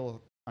makes me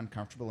feel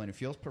uncomfortable, and it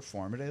feels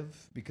performative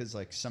because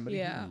like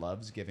somebody who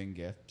loves giving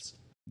gifts,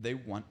 they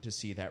want to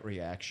see that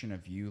reaction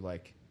of you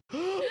like,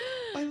 oh,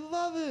 I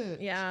love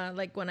it. Yeah,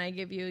 like when I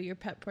give you your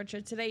pet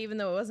portrait today, even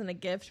though it wasn't a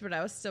gift, but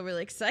I was still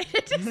really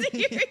excited to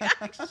see your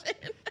reaction.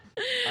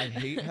 I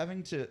hate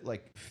having to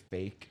like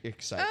fake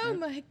excitement. Oh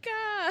my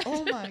god.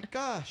 Oh my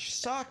gosh,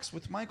 socks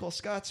with Michael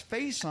Scott's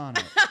face on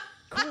it.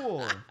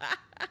 Cool.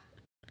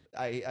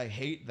 I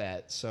hate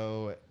that.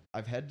 So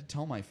I've had to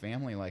tell my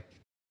family, like,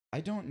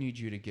 I don't need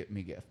you to get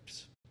me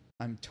gifts.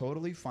 I'm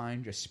totally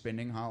fine just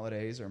spending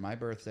holidays or my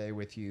birthday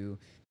with you.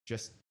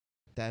 Just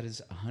that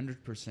is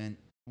 100%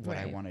 what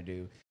I want to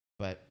do.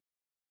 But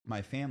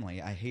my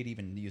family, I hate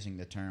even using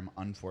the term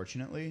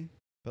unfortunately,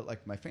 but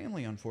like my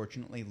family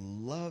unfortunately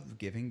love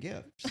giving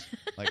gifts.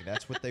 Like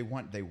that's what they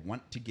want. They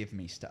want to give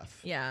me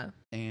stuff. Yeah.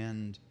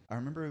 And I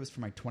remember it was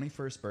for my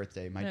 21st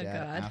birthday. My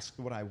dad asked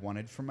what I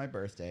wanted for my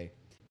birthday,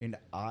 and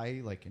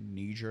I like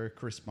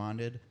knee-jerk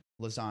responded,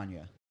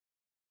 lasagna.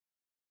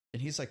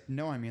 And he's like,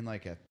 no, I mean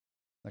like a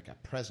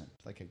present,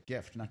 like a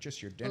gift, not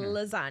just your dinner.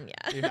 Lasagna.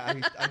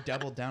 And I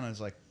doubled down and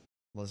was like,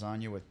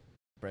 lasagna with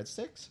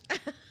breadsticks?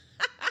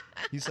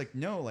 He's like,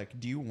 no, like,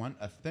 do you want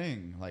a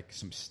thing, like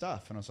some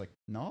stuff? And I was like,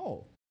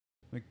 no.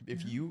 Like,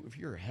 if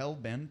you're hell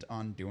bent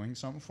on doing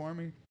something for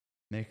me,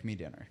 make me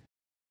dinner.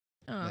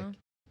 Like,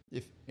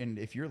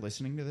 if you're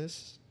listening to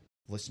this,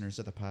 listeners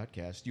of the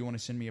podcast, do you want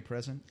to send me a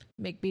present?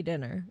 Make me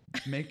dinner.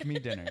 Make me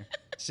dinner.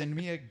 Send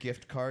me a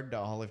gift card to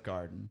Olive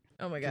Garden.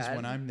 Oh my god! Because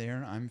when I'm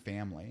there, I'm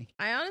family.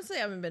 I honestly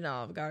haven't been to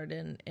Olive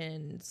Garden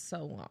in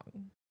so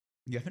long.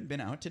 You haven't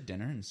been out to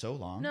dinner in so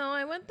long? No,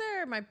 I went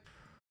there.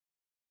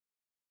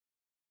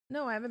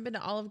 No, I haven't been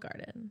to Olive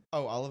Garden.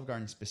 Oh, Olive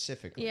Garden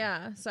specifically.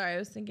 Yeah, sorry, I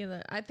was thinking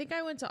that. I think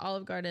I went to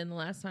Olive Garden the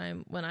last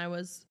time when I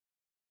was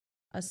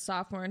a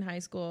sophomore in high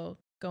school,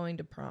 going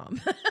to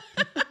prom.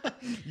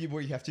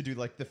 Where you have to do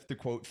like the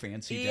quote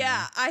fancy dinner.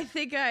 Yeah, I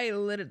think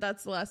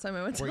that's the last time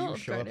I went to Where Olive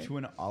you show Garden. up to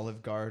an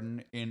Olive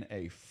Garden in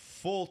a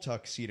full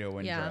tuxedo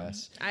and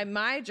dress.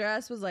 My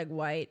dress was like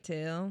white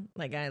too.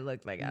 Like I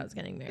looked like I was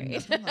getting married.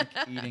 Nothing like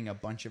eating a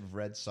bunch of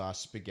red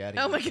sauce spaghetti.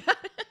 Oh my God.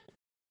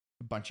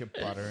 A bunch of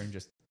butter and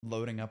just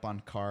loading up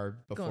on carb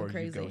before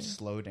you go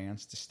slow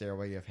dance to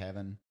Stairway of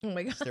Heaven. Oh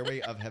my God.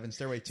 Stairway of Heaven.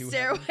 Stairway to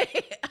Heaven.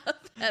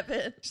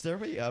 Heaven.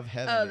 Stairway of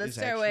Heaven. Oh, the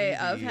Stairway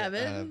of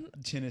Heaven.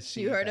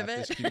 Tennessee. You heard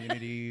Baptist of it?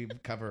 Community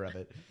cover of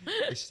it.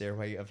 The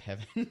Stairway of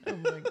Heaven. Oh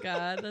my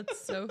God,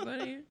 that's so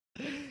funny.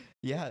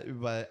 Yeah,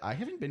 but I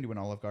haven't been to an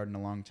Olive Garden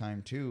in a long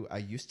time too. I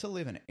used to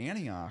live in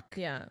Antioch.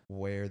 Yeah.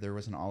 Where there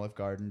was an Olive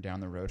Garden down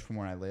the road from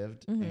where I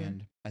lived,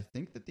 and I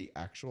think that the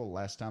actual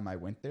last time I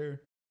went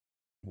there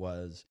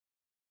was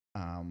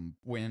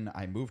when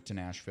I moved to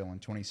Nashville in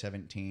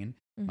 2017.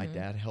 My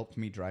dad helped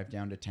me drive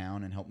down to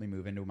town and helped me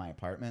move into my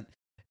apartment.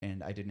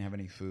 And I didn't have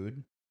any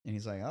food. And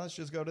he's like, oh, let's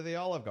just go to the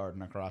Olive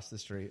Garden across the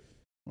street.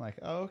 I'm like,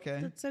 oh, okay.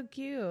 That's so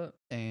cute.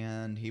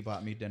 And he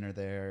bought me dinner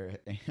there.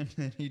 And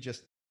then he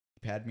just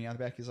patted me on the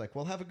back. He's like,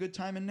 well, have a good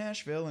time in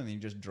Nashville. And he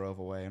just drove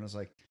away. And I was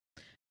like,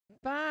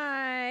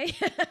 bye.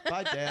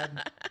 Bye,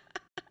 Dad.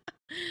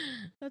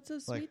 That's so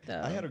sweet,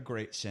 though. I had a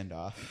great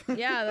send-off.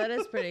 Yeah, that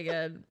is pretty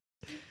good.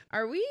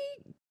 Are we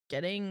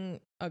getting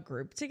a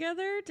group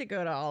together to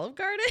go to Olive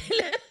Garden?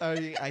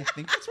 I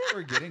think that's what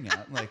we're getting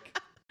at. Like...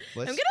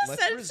 Let's send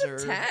some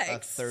reserve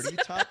texts. a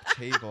 30-top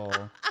table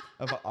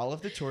of all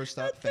of the tour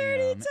stop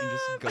fam and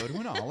just go to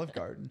an Olive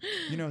Garden.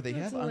 You know, they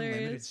have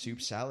unlimited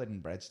soup, salad,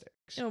 and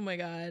breadsticks. Oh my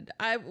God.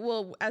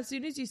 As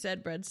soon as you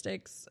said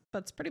breadsticks,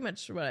 that's pretty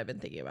much what I've been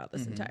thinking about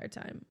this entire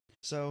time.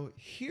 So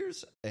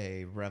here's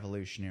a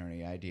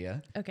revolutionary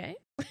idea. Okay.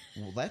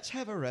 Let's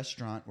have a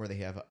restaurant where they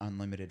have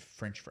unlimited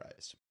French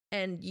fries.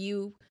 And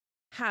you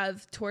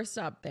have tour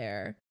stop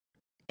there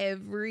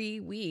every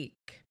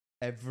week.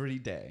 Every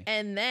day.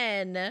 And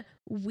then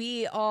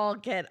we all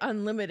get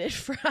unlimited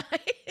fries.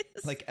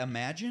 Like,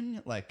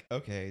 imagine,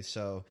 okay,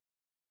 so,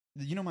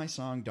 you know my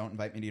song, Don't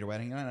Invite Me to Your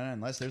Wedding,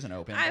 unless there's an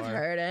open bar. I've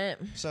heard it.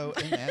 So,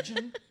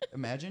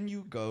 imagine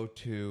you go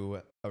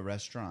to a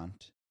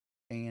restaurant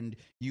and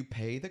you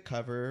pay the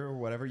cover or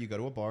whatever. You go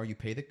to a bar, you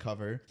pay the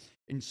cover.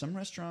 In some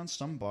restaurants,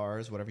 some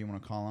bars, whatever you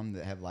want to call them,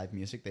 that have live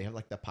music, they have,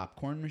 like, the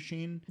popcorn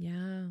machine.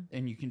 Yeah.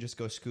 And you can just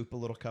go scoop a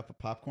little cup of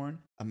popcorn.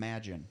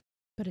 Imagine.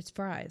 But it's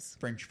fries.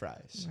 French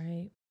fries.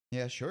 Right.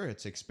 Yeah, sure,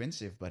 it's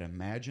expensive, but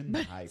imagine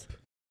the hype.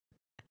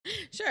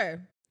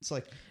 Sure. It's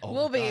like,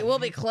 we'll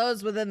be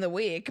closed within the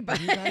week. But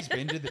have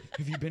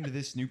you been to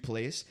this new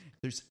place?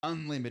 There's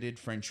unlimited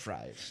French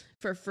fries.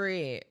 For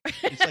free.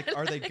 It's like,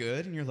 are they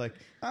good? And you're like,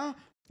 oh,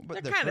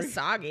 but they're kind of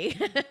soggy.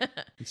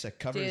 It's like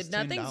covers Dude,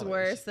 nothing's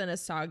worse than a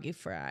soggy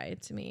fry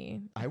to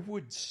me. I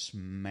would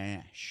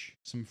smash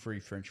some free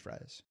French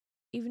fries.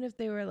 Even if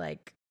they were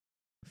like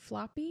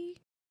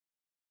floppy?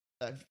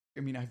 I've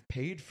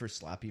paid for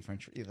sloppy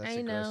French fries. That's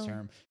a gross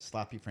term.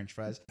 Sloppy French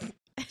fries.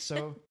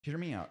 So, hear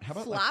me out. How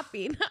about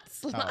floppy, not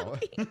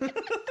sloppy. Oh.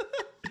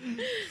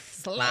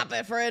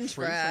 Sloppy French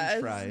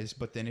fries.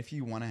 But then if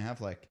you want to have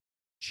like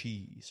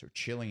cheese or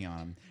chili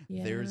on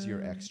them, there's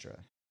your extra.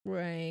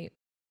 Right.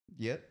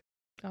 Yep.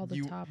 All the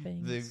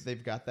toppings.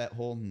 They've got that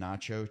whole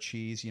nacho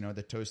cheese,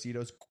 the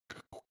Tostitos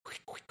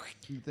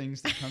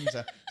things that comes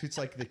out. It's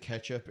like the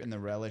ketchup and the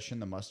relish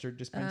and the mustard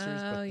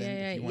dispensers. Oh, but then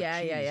if you want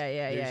cheese,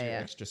 there's your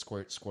extra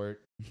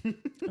squirt.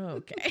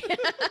 Okay.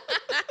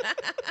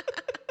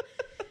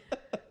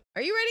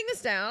 Are you writing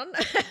this down?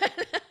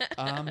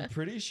 I'm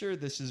pretty sure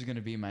this is going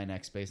to be my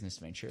next business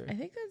venture. I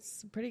think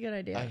that's a pretty good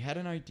idea. I had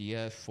an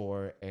idea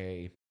for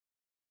a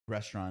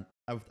restaurant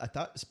I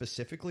thought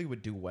specifically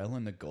would do well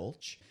in the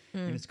Gulch,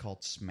 and it's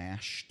called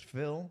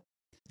Smashedville.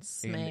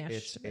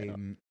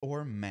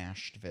 Or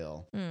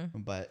Mashedville,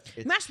 but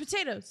it's mashed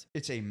potatoes.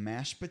 It's a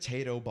mashed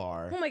potato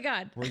bar. Oh my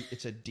God! Where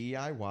it's a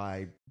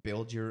DIY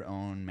build your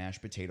own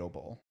mashed potato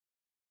bowl,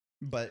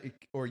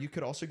 or you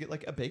could also get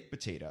like a baked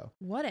potato.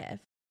 What if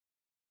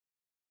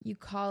you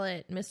call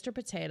it Mr.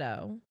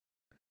 Potato,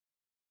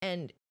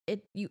 and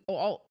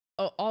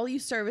all you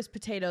serve is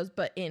potatoes,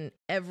 but in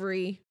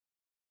every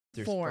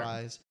form.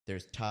 Fries,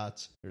 there's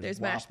tots, there's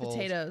waffles, mashed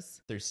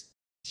potatoes, there's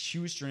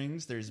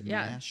shoestrings, there's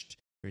mashed.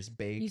 There's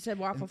baked. You said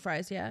waffle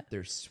fries, yeah?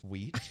 There's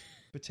sweet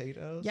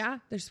potatoes. Yeah,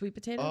 there's sweet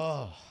potatoes.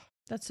 Oh.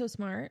 That's so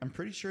smart. I'm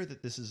pretty sure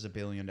that this is $1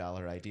 billion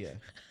idea.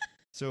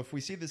 So if we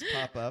see this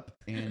pop up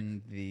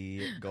in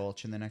the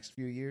Gulch in the next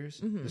few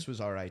years, this was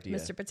our idea.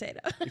 Mr.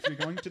 Potato. If you're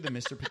going to the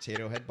Mr.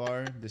 Potato Head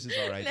bar, this is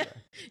our idea. No,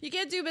 you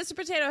can't do Mr.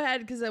 Potato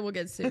Head because then we'll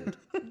get sued.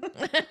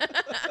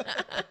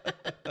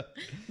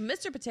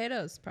 Mr.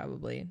 Potatoes,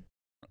 probably.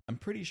 I'm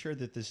pretty sure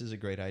that this is a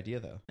great idea,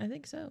 though. I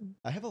think so.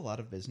 I have a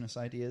lot of business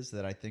ideas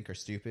that I think are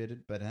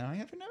stupid, but I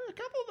have a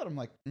couple that I'm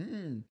like,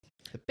 The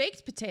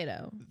baked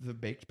potato. The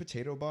baked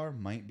potato bar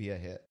might be a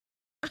hit.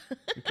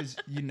 Because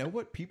you know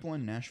what people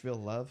in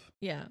Nashville love?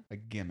 Yeah. A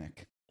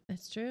gimmick.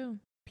 That's true.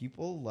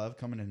 People love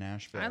coming to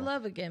Nashville. I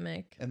love a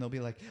gimmick. And they'll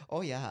be like,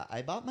 oh yeah,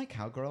 I bought my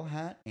cowgirl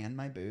hat and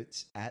my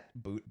boots at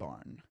Boot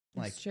Barn.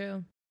 It's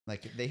true.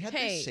 Like they had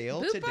this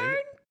sale Boot today. Barn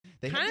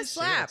They had this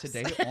sale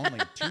today only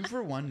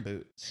 2-for-1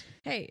 boots.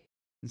 Hey.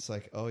 It's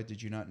like, oh,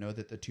 did you not know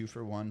that the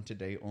 2-for-1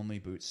 today only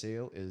boot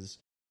sale is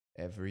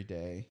every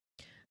day?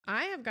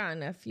 I have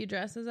gotten a few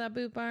dresses at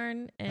Boot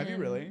Barn. And have you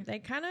really? They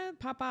kind of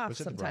pop off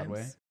Was it sometimes. the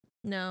Broadway?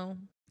 No.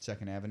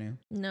 2nd Avenue?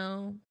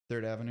 No.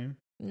 3rd Avenue?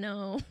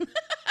 No.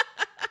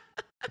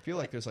 I feel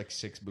like there's like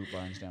 6 Boot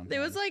Barns downtown. It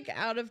was like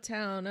out of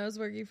town. I was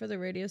working for the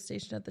radio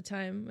station at the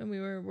time, and we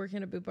were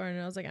working at Boot Barn,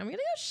 and I was like, I'm going to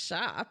go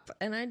shop.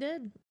 And I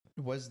did.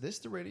 Was this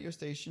the radio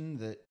station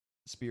that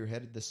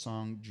spearheaded the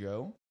song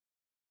Joe?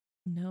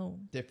 No.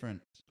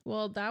 Different.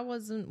 Well, that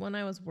wasn't one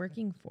I was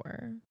working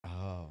for.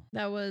 Oh.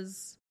 That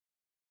was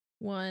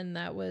one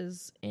that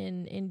was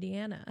in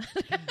Indiana.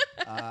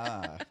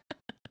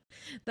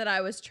 That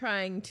I was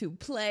trying to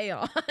play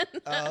on.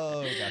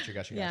 Oh,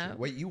 gotcha. Yeah.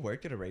 Wait, you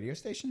worked at a radio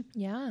station?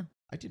 Yeah.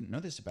 I didn't know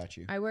this about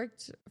you. I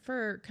worked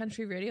for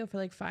country radio for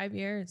like 5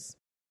 years.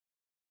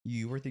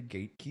 You were the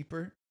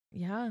gatekeeper?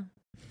 Yeah.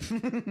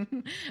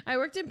 I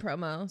worked in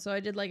promo, so I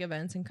did like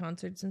events and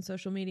concerts and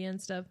social media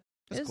and stuff.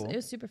 That's cool. It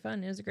was super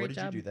fun. It was a great job.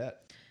 Where did you do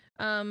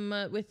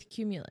that? With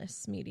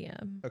Cumulus Media.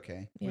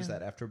 Okay. Yeah. Was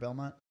that after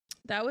Belmont?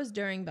 That was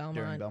during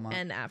Belmont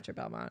and after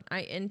Belmont.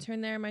 I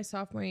interned there my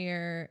sophomore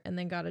year and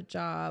then got a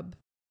job.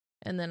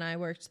 And then I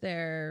worked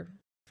there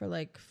for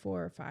like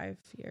 4 or 5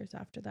 years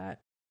after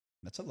that.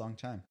 That's a long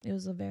time. It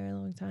was a very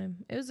long time.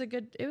 It was a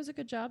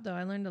good job though.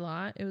 I learned a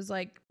lot. It was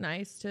like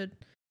nice to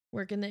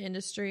work in the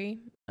industry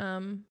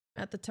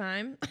at the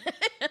time.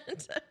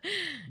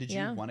 Did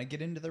you want to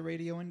get into the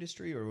radio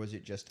industry, or was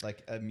it just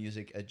like a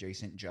music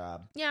adjacent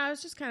job? Yeah, it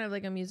was just kind of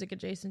like a music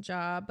adjacent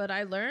job, but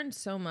I learned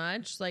so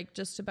much like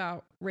just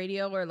about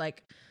radio, or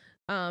like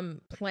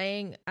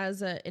playing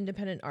as an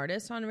independent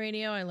artist on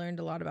radio. I learned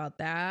a lot about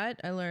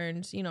that. I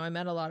learned, I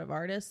met a lot of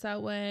artists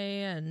that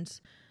way, and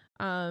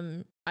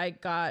I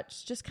got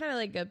just kind of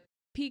like a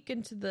peek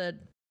into the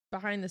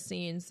behind the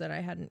scenes that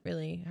I hadn't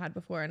really had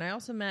before. And I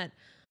also met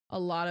a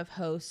lot of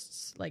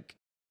hosts like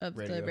of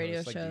the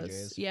radio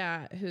shows,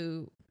 like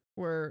who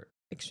were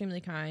extremely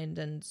kind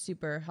and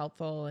super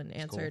helpful and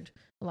answered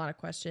a lot of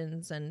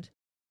questions, and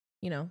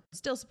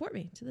still support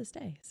me to this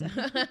day. So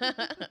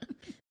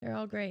they're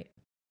all great.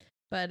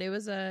 But it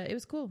was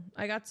cool.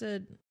 I got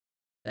to,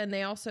 and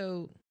they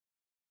also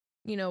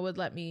would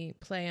let me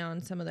play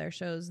on some of their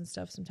shows and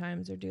stuff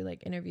sometimes, or do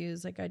like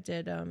interviews. Like I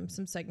did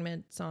some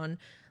segments on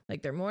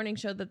like their morning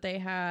show that they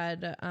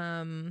had.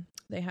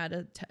 They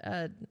had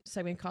a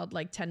segment called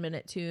like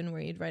 10-minute tune, where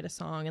you'd write a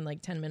song in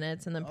like 10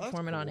 minutes and then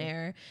perform it on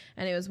air.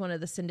 And it was one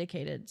of the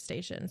syndicated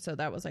stations. So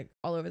that was like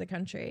all over the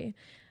country.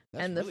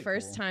 That's and the really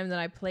first time that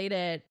I played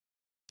it,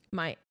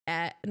 my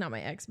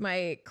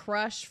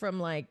crush from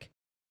like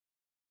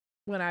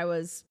when I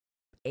was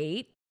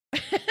 8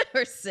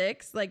 or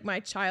 6, like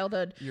my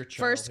childhood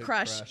first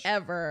crush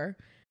ever.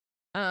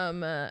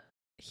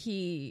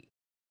 He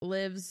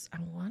lives, I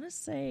want to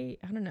say,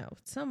 I don't know,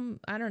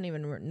 I don't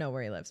even know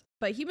where he lives,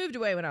 but he moved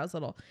away when I was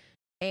little,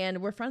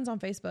 and we're friends on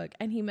Facebook,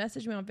 and he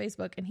messaged me on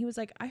Facebook, and he was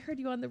like, I heard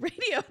you on the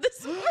radio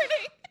this morning.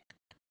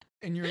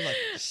 And you're like,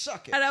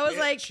 suck it. And I was bitch.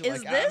 like,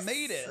 is this? I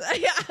made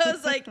it. Yeah, I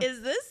was like,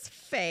 is this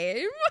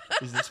fame?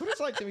 Is this what it's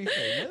like to be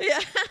famous?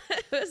 Yeah,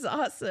 it was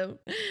awesome.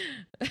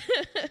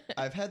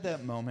 I've had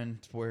that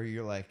moment where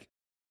you're like,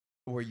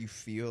 where you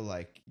feel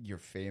like you're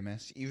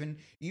famous, even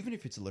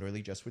if it's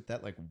literally just with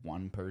that like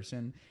one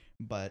person.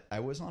 But I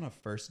was on a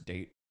first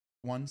date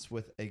once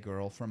with a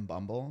girl from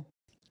Bumble,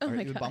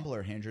 or Bumble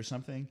or Hinge or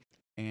something,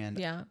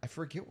 and I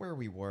forget where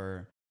we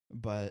were,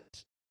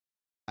 but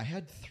I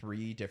had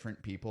 3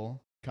 different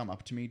people come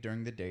up to me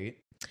during the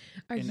date.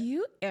 Are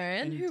you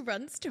Aaron who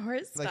runs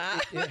tours? Like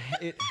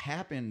it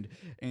happened,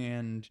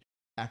 and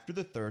after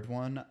the 3rd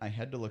one, I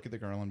had to look at the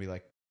girl and be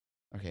like,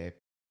 okay,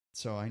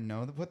 so I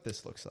know what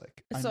this looks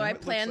like. So I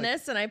planned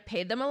this, and I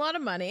paid them a lot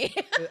of money.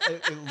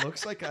 it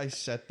looks like I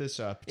set this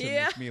up to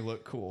make me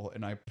look cool,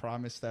 and I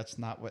promise that's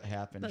not what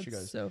happened. That's she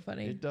goes, so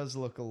funny. It does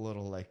look a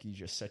little like you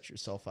just set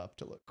yourself up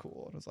to look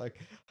cool. And I was like,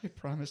 I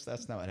promise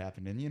that's not what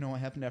happened. And you know what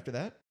happened after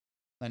that?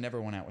 I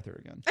never went out with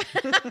her again.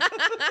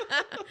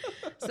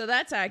 So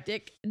that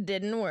tactic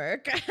didn't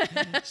work.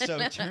 So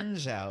it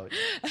turns out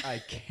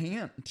I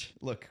can't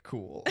look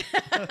cool.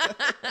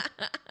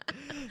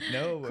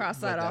 No, cross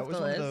that off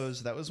the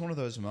list. That was one of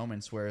those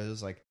moments where it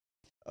was like,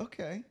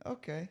 okay. I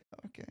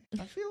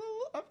feel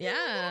a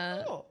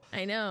little cool.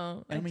 I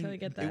know. I totally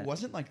get that. It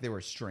wasn't like they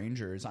were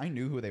strangers. I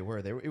knew who they were.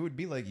 It would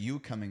be like you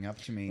coming up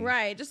to me,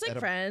 right? Just like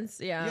friends.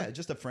 Yeah,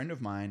 just a friend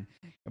of mine.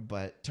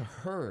 But to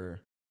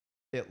her,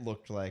 it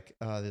looked like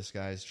this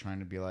guy's trying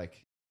to be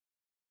like,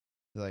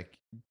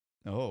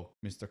 oh,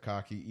 Mr.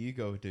 Cocky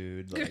Ego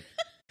dude, like.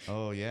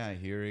 Oh, yeah,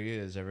 here he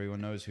is. Everyone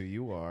knows who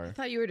you are. I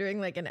thought you were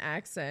doing like an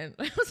accent.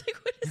 I was like,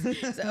 what is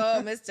this?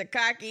 Oh, Mr.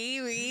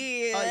 Cocky. Oh,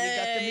 you got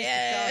the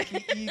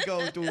Mr. Cocky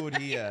Ego dude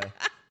here.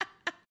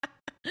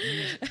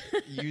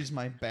 Use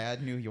my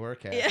bad New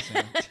York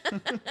accent.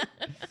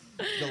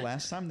 The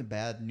last time the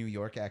bad New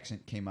York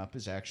accent came up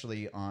is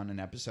actually on an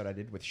episode I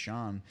did with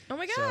Sean. Oh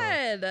my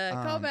God.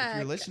 Call back. If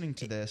you're listening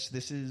to this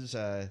is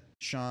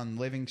Sean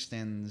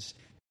Livingston's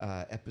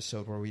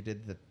episode where we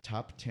did the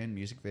top 10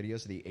 music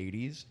videos of the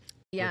 80s.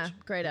 Yeah,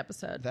 great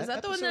episode. Is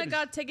that the one that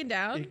got taken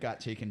down? It got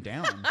taken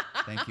down.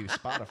 Thank you,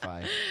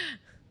 Spotify.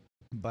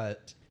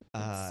 But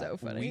so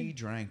funny. We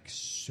drank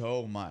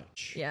so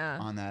much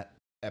on that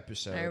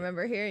episode. I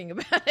remember hearing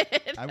about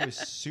it. I was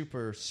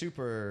super,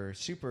 super,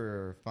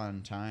 super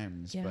fun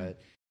times, but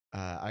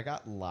I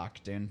got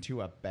locked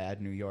into a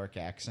bad New York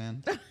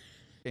accent,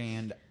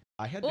 and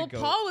I had to go.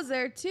 Well, Paul was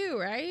there too,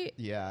 right?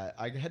 Yeah,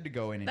 I had to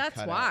go in and That's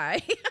cut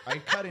why. I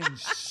cut in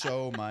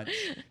so much,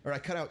 or I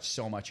cut out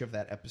so much of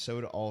that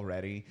episode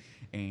already,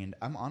 and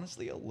I'm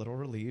honestly a little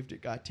relieved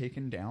it got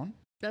taken down.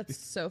 That's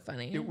so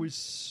funny. It was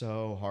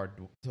so hard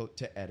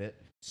to edit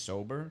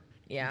sober.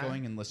 Yeah.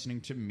 Going and listening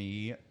to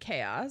me.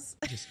 Chaos.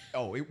 That's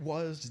all it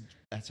was.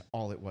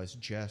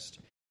 Just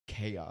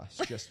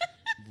chaos. Just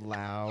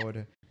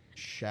loud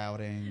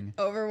shouting.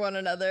 Over one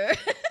another.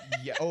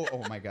 Yeah.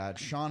 Oh my God.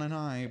 Sean and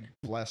I,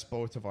 bless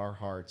both of our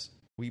hearts.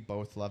 We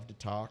both love to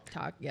talk.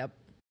 Yep.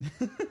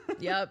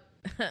 Yep.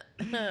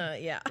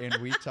 Yeah. And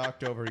we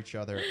talked over each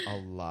other a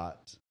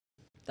lot.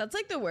 That's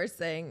like the worst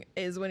thing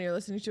is when you're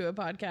listening to a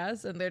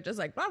podcast and they're just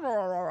like blah, blah,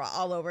 blah, blah,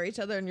 all over each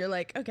other and you're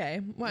like, okay,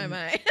 why am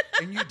I?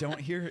 And you don't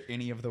hear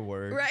any of the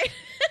words. Right.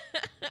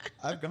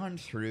 I've gone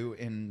through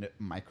and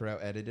micro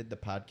edited the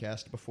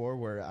podcast before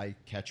where I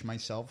catch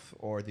myself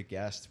or the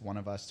guest, one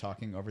of us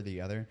talking over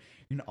the other.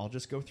 And I'll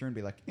just go through and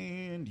be like,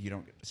 and you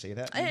don't get to say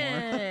that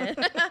anymore.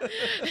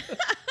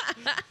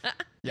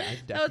 Yeah,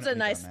 that was a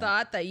nice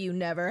thought that you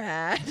never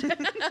had.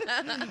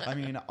 I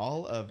mean,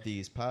 all of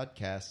these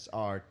podcasts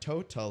are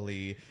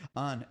totally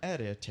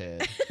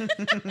unedited.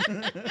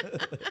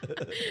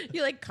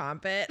 You like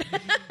comp it,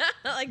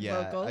 like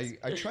vocals.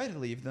 I try to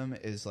leave them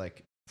as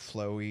like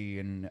flowy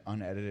and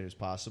unedited as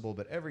possible,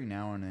 but every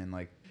now and then,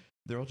 like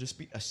there'll just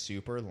be a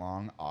super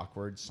long,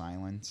 awkward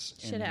silence.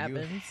 Shit and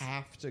happens.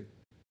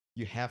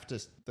 You have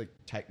to like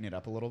tighten it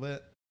up a little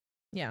bit.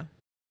 Yeah.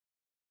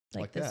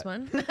 Like this that.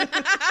 one.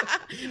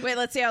 Wait,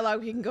 let's see how long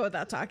we can go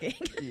without talking.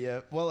 Yeah.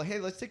 Well, hey,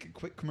 let's take a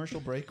quick commercial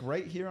break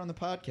right here on the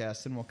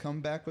podcast, and we'll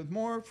come back with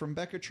more from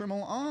Becca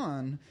Tremmel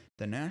on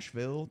the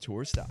Nashville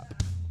Tour Stop.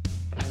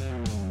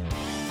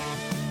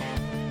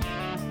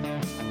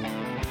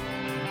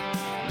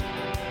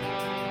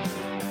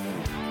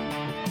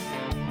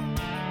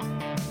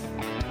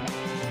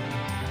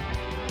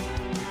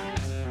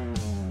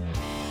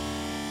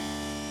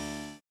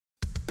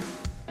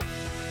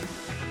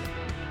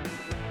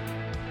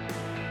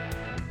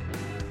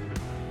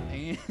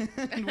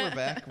 And we're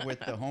back with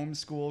the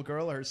homeschool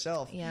girl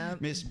herself,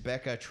 Miss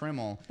Becca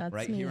Tremmel,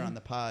 right me. Here on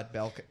the pod.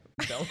 Belka.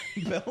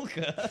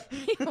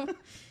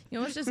 You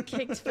almost just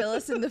kicked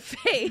Phyllis in the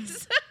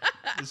face.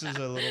 This is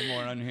a little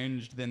more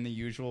unhinged than the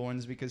usual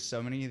ones because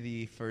so many of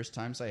the first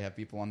times I have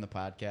people on the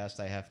podcast,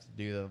 I have to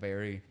do the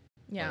very...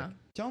 Yeah. Like,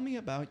 tell me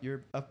about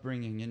your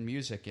upbringing in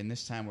music. And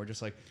this time we're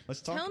just like,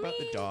 let's talk about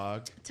the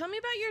dog. Tell me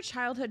about your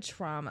childhood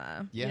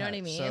trauma. Yeah, you know what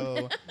I mean?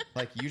 So,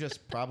 like, you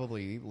just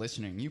probably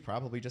listening, you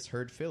probably just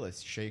heard Phyllis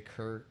shake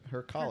her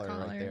collar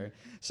right there.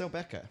 So,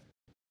 Becca.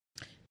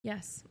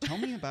 Yes. Tell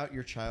me about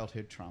your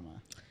childhood trauma.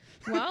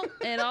 Well,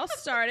 it all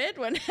started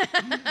when...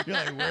 You're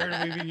like, where do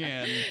we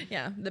begin?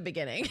 Yeah, the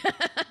beginning.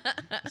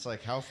 It's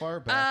like, how far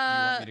back do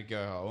you want me to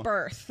go?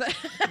 Birth.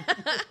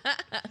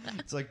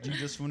 It's like, do you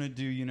just want to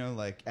do,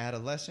 like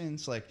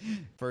adolescence, like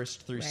 1st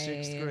through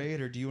 6th grade?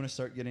 Or do you want to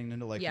start getting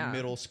into like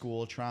middle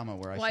school trauma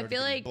where I started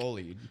getting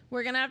bullied?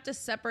 We're going to have to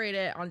separate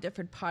it on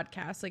different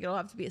podcasts. Like, it'll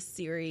have to be a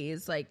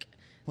series. Like,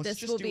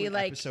 this will be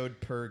like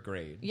episode per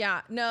grade.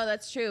 Yeah, no,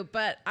 that's true.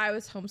 But I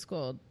was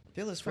homeschooled.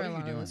 Phyllis, what are you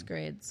doing? For those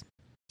grades.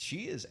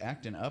 She is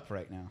acting up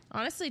right now.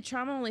 Honestly,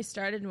 trauma only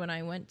started when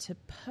I went to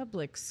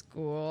public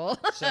school.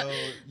 So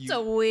it's a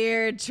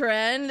weird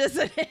trend,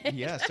 isn't it?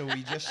 Yeah. So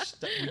we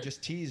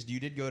just teased. You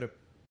did go to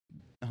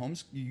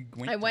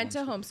homeschool. I went to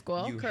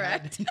homeschool.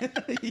 Correct.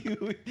 You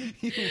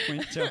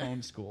went to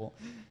homeschool.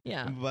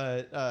 Yeah.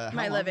 But how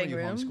my long living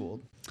were you room. Homeschooled?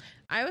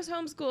 I was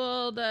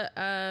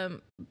homeschooled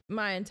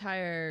my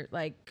entire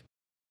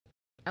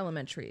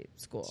elementary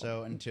school.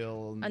 So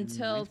until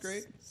 7th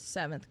grade?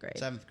 7th grade.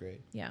 7th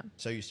grade. Yeah.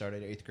 So you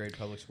started 8th grade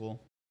public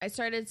school? I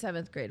started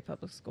 7th grade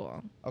public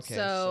school. Okay.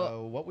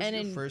 So what was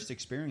your first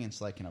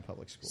experience like in a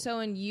public school?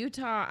 So in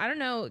Utah, I don't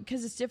know,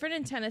 because it's different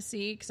in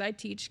Tennessee, because I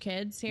teach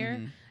kids here,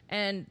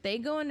 and they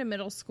go into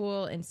middle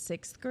school in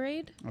 6th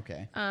grade.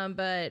 Okay.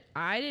 But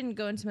I didn't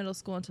go into middle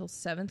school until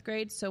 7th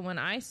grade. So when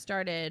I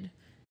started,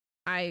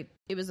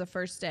 it was the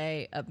first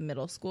day of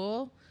middle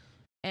school,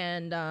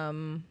 and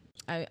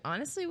I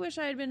honestly wish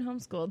I had been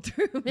homeschooled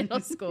through middle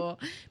school,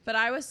 but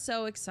I was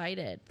so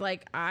excited.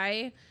 Like,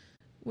 I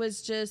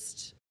was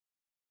just,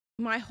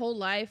 my whole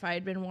life I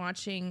had been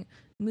watching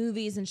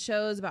movies and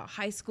shows about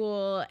high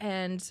school,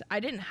 and I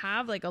didn't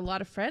have like a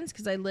lot of friends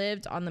because I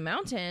lived on the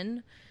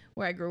mountain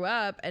where I grew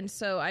up. And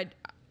so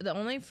the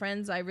only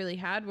friends I really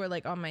had were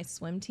like on my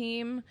swim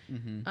team.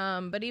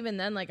 But even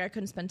then, like I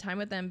couldn't spend time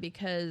with them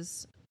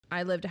because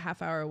I lived a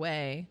half hour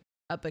away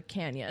up a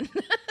canyon.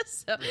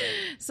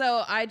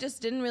 So I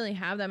just didn't really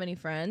have that many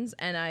friends,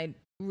 and I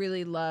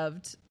really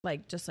loved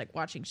like just like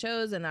watching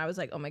shows, and I was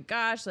like, oh my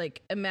gosh,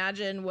 like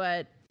imagine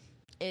what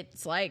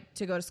it's like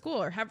to go to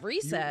school or have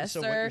recess.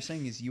 What you're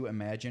saying is you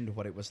imagined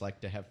what it was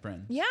like to have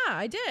friends. Yeah,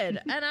 I did.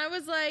 And I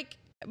was like,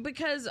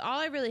 because all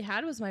I really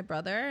had was my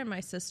brother and my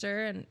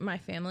sister and my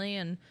family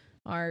and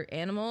our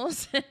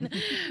animals,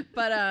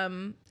 but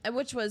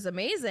which was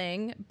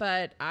amazing.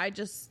 But I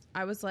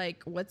was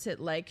like, what's it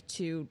like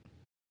to,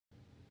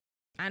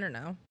 I don't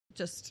know,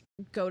 just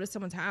go to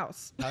someone's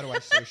house? How do I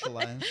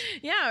socialize?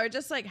 Yeah, or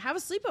just like have a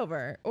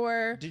sleepover.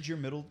 Or did your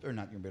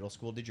not your middle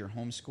school, did your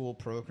homeschool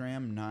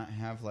program not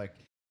have like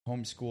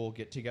homeschool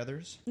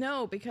get-togethers?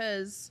 No,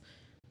 because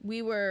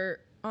we were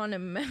on a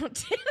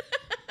mountain.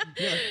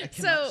 I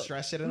cannot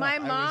stress it enough. My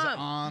mom, I was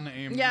on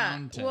a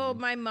mountain. Well,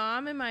 my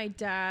mom and my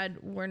dad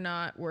were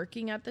not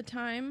working at the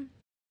time.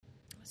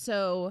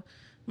 So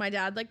my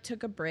dad like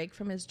took a break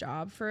from his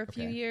job for a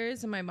few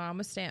years, and my mom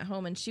was staying at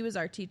home, and she was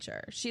our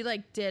teacher. She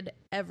like did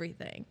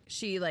everything.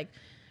 She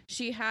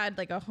had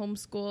like a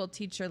homeschool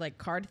teacher like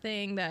card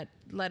thing that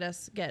let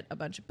us get a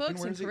bunch of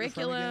books and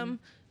curriculum.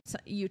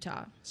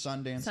 Utah.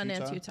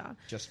 Sundance, Utah.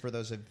 Just for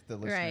those of the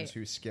listeners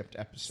who skipped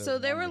episodes. So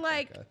there were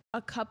like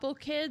a couple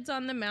kids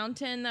on the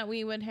mountain that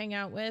we would hang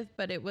out with,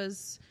 but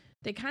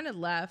they kind of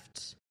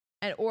left,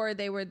 or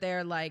they were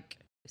there like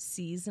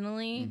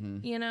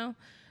seasonally, you know?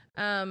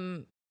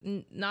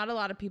 Not a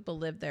lot of people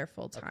lived there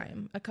full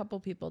time. A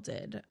couple people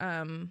did.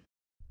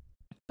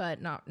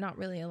 But not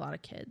really a lot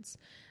of kids.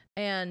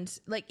 And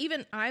like,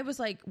 even I was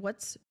like,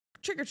 what's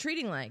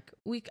trick-or-treating like?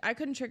 I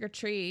couldn't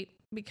trick-or-treat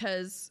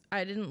because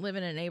I didn't live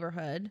in a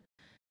neighborhood,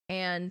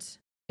 and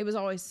it was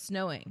always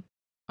snowing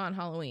on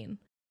Halloween.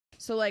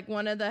 So like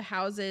one of the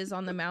houses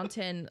on the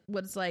mountain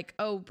was like,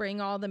 oh,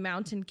 bring all the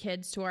mountain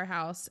kids to our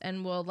house,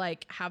 and we'll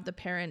like have the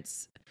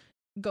parents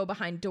go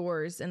behind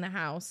doors in the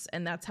house.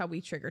 And that's how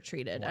we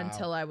trick-or-treated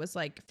until I was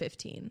like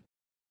 15.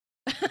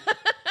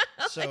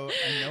 So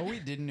I know we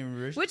didn't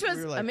originally, which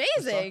was like,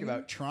 amazing. Let's talk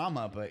about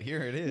trauma, but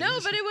here it is. No,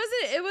 but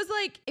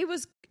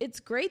it's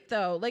great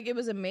though. Like it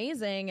was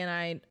amazing.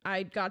 And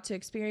I got to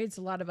experience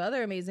a lot of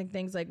other amazing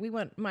things. Like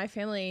my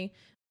family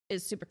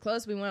is super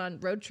close. We went on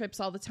road trips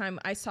all the time.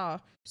 I saw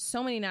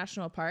so many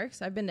national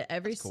parks. I've been to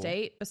every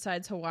state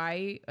besides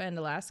Hawaii and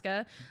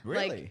Alaska.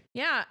 Really? Like,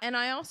 yeah. And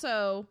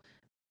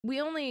we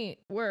only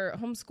were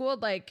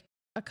homeschooled like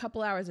a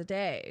couple hours a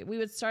day. We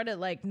would start at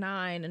like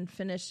 9 and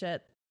finish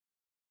at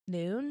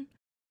noon.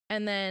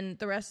 And then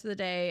the rest of the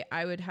day,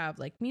 I would have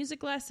like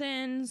music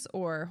lessons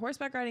or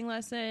horseback riding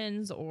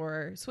lessons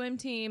or swim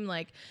team.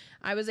 Like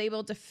I was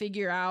able to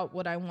figure out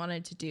what I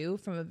wanted to do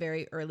from a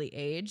very early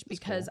age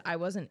because I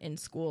wasn't in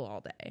school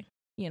all day,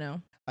 you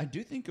know? I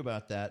do think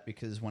about that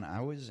because when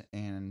I was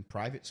in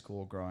private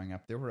school growing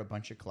up, there were a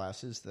bunch of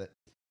classes that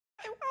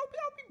I'll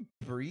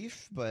be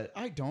brief, but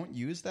I don't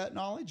use that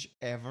knowledge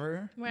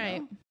ever. Right. You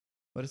know?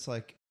 But it's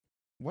like,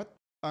 what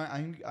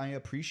I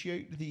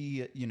appreciate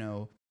the,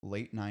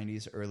 late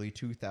 90s, early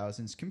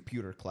 2000s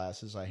computer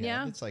classes I had.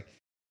 Yeah. It's like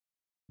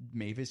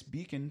Mavis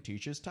Beacon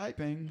teaches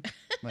typing.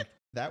 Like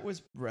that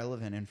was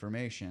relevant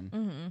information.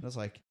 I was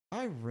like,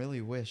 I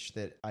really wish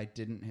that I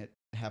didn't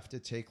have to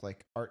take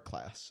like art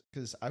class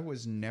because I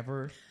was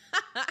never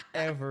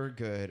ever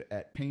good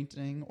at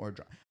painting or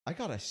drawing. I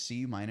got a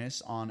C-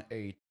 on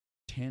a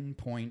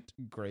 10-point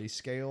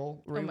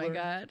grayscale ruler. Oh my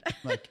God.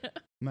 Like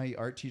my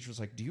art teacher was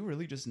like, do you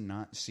really just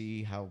not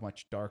see how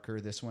much darker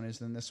this one is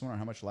than this one or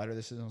how much lighter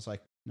this is? And I was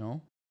like,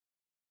 no.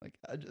 Like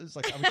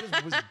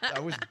I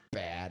was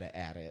bad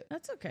at it.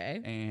 That's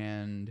okay.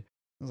 And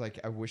I was like,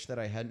 I wish that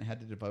I hadn't had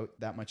to devote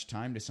that much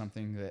time to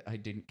something that I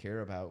didn't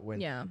care about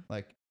when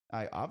like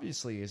I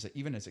obviously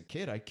even as a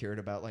kid I cared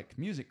about like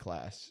music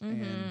class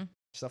and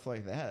stuff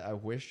like that. I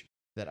wish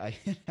that I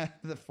had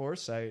the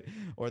foresight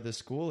or the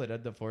school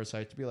had the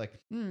foresight to be like,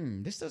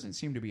 this doesn't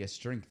seem to be a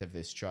strength of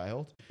this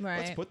child. Right.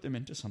 Let's put them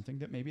into something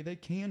that maybe they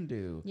can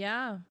do.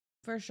 Yeah,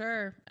 for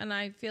sure. And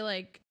I feel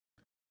like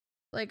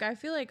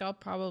I'll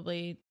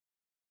probably,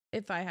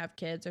 if I have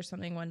kids or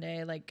something one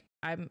day, like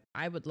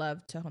I would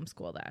love to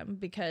homeschool them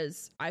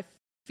because I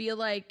feel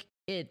like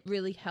it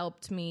really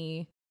helped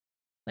me,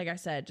 like I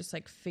said, just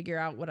like figure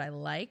out what I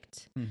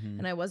liked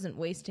and I wasn't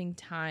wasting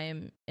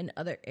time in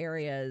other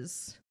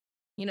areas.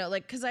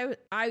 Like, cause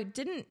I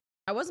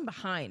wasn't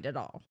behind at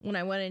all when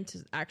I went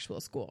into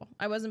actual school.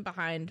 I wasn't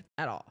behind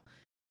at all.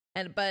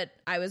 But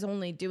I was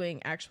only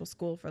doing actual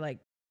school for like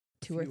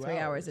 2 or 3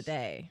 hours a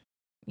day,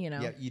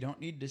 Yeah, you don't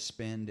need to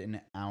spend an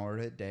hour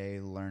a day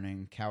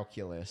learning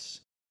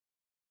calculus,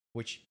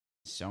 which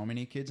so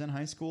many kids in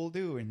high school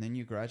do. And then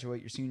you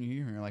graduate your senior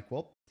year and you're like,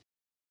 well,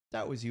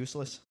 that was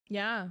useless.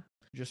 Yeah.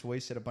 Just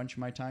wasted a bunch of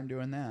my time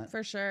doing that.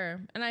 For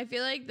sure. And I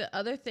feel like the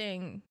other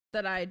thing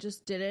that I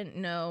just didn't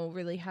know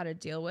really how to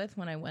deal with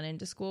when I went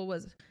into school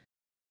was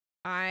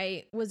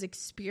I was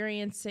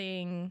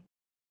experiencing,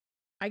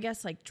 I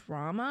guess, like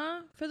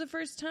drama for the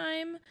first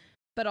time.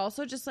 but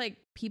also just like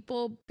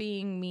people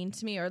being mean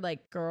to me, or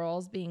like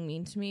girls being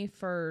mean to me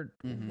for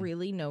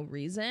really no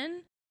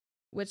reason,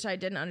 which I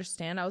didn't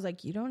understand. I was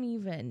like, you don't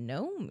even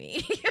know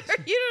me.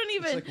 You don't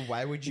even. It's like,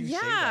 why would you say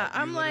that?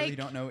 You literally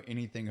don't know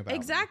anything about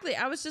exactly. me.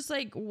 I was just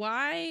like,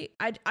 why?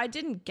 I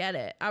didn't get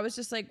it. I was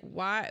just like,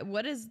 why?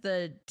 What is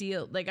the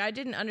deal? Like, I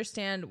didn't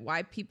understand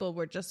why people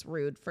were just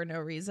rude for no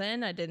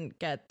reason. I didn't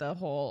get the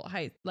whole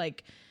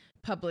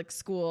public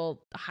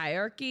school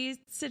hierarchy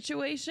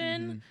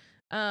situation.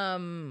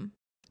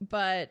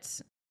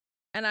 But,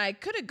 and I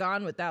could have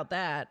gone without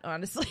that,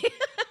 honestly.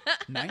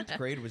 Ninth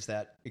grade was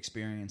that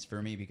experience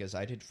for me because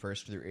I did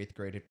 1st through 8th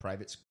grade at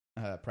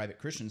private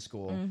Christian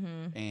school,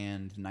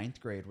 and 9th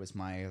grade was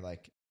my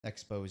like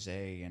expose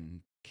and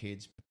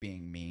kids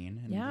being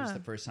mean, and it was the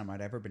first time I'd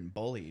ever been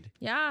bullied.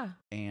 Yeah,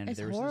 and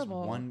there was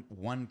horrible. This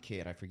one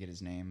kid, I forget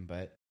his name,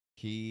 but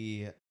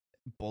he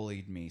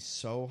bullied me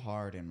so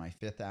hard in my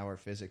 5th hour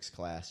physics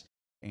class,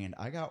 and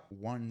I got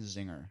one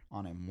zinger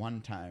on him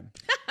one time.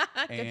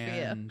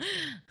 And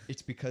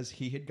it's because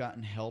he had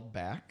gotten held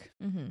back,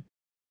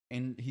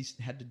 and he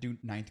had to do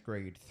 9th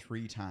grade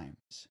 3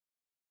 times.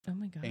 Oh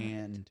my God.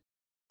 And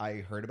I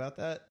heard about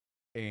that,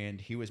 and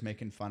he was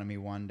making fun of me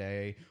one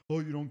day. Oh,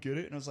 you don't get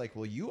it? And I was like,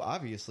 well, you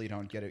obviously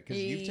don't get it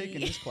because you've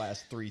taken this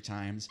class 3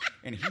 times.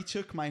 And he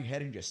took my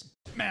head and just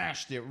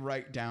smashed it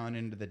right down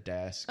into the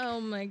desk.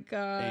 Oh my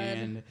God.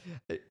 And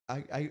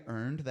I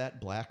earned that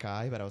black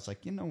eye, but I was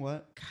like, you know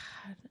what?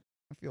 God.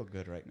 I feel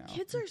good right now.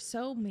 Kids are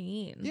so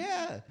mean.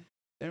 Yeah.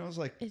 And I was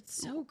like, it's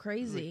so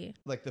crazy.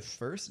 Like the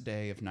first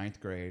day of 9th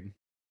grade,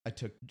 I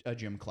took a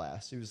gym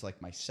class. It was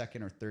like my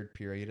 2nd or 3rd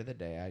period of the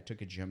day. I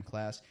took a gym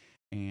class,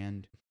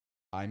 and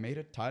I made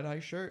a tie-dye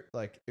shirt.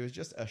 Like, it was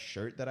just a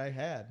shirt that I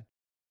had,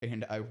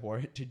 and I wore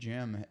it to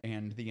gym,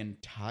 and the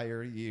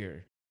entire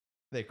year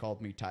they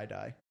called me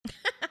tie-dye.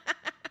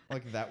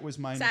 Like, that was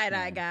my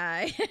tie-dye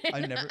guy. I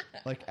never,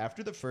 like,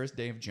 after the first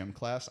day of gym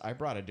class, I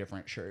brought a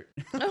different shirt.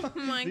 Oh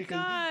my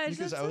gosh.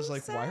 Because I was so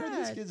like, sad. why are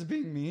these kids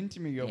being mean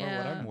to me over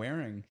what I'm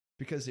wearing?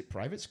 Because at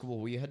private school,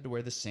 we had to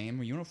wear the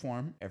same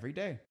uniform every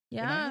day.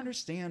 Yeah. And I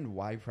understand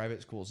why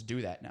private schools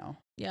do that now.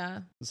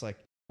 Yeah. It's like,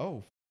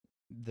 oh,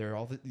 we're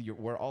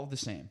all the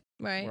same.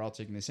 Right. We're all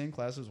taking the same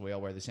classes. We all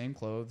wear the same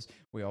clothes.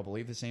 We all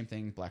believe the same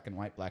thing, black and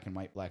white, black and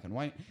white, black and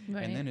white.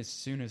 Right. And then as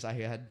soon as I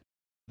had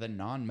the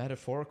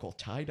non-metaphorical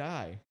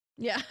tie-dye,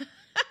 yeah,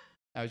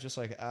 I was just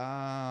like,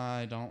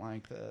 I don't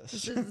like this.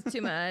 This is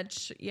too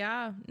much.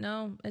 Yeah,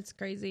 no, it's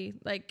crazy.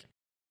 Like,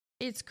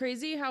 it's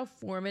crazy how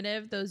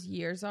formative those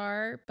years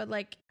are, but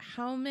like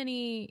how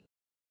many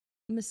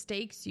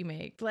mistakes you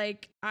make.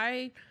 Like,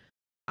 I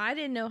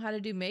didn't know how to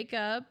do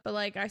makeup, but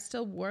like I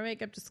still wore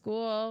makeup to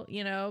school,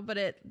 you know,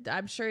 but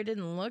I'm sure it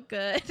didn't look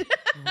good.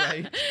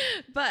 Right.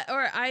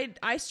 Or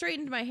I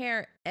straightened my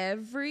hair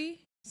every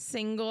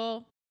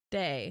single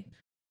day.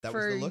 That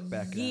for was the look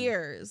back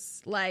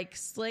years, like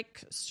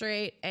slick,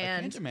 straight, and I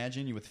can't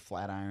imagine you with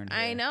flat iron hair.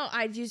 I know.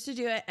 I used to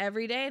do it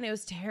every day, and it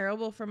was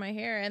terrible for my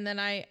hair. And then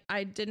I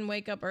didn't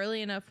wake up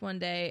early enough one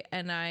day,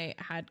 and I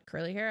had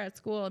curly hair at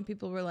school, and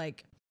people were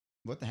like,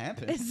 "What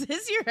happened? Is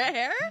this your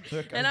hair?"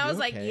 Look, and I was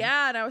like,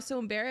 "Yeah," and I was so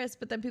embarrassed.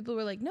 But then people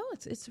were like, "No,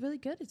 it's really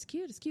good. It's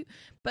cute. It's cute."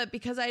 But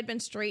because I had been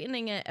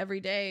straightening it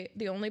every day,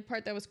 the only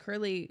part that was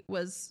curly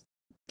was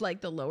like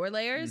the lower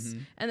layers,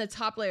 and the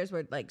top layers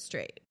were like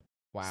straight.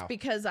 Wow.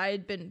 Because I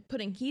had been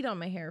putting heat on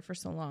my hair for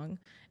so long.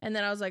 And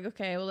then I was like,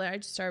 okay, well, I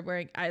just started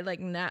wearing,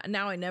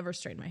 now I never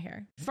straighten my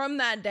hair. From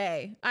that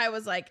day, I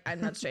was like, I'm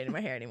not straightening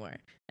my hair anymore.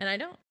 And I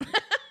don't.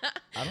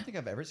 I don't think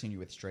I've ever seen you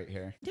with straight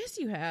hair. Yes,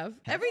 you have.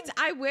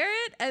 I wear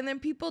it, and then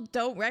people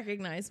don't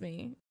recognize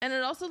me. And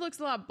it also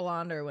looks a lot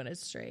blonder when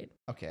it's straight.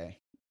 Okay.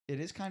 It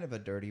is kind of a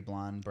dirty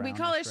blonde brown. We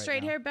call her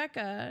straight hair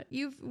Becca.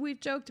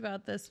 We've joked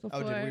about this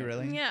before. Oh, did we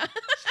really? Yeah.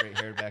 Straight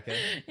haired Becca.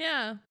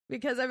 Yeah.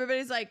 Because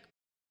everybody's like,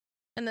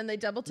 and then they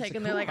double take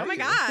and they're like, oh my you?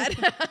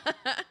 God.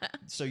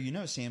 So you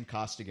know Sam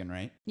Costigan,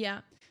 right? Yeah.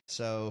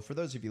 So for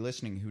those of you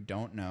listening who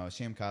don't know,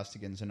 Sam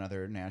Costigan's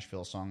another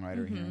Nashville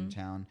songwriter here in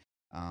town.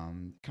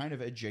 Kind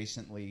of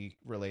adjacently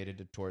related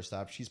to Tour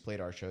Stop. She's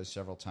played our shows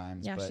several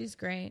times. Yeah, she's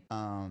great.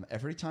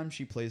 Every time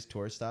she plays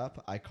Tour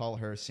Stop, I call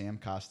her Sam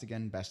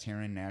Costigan, best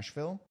hair in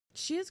Nashville.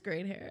 She has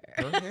great hair.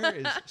 Her hair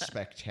is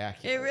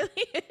spectacular. It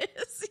really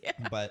is.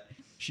 Yeah. But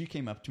she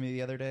came up to me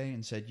the other day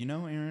and said, you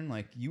know, Aaron,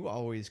 like, you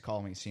always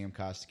call me Sam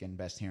Costigan,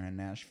 best hair in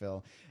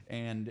Nashville.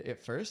 And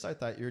at first I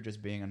thought you were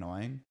just being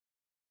annoying.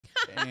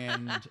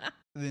 And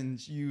then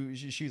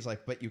she's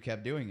like, but you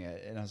kept doing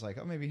it. And I was like,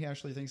 oh, maybe he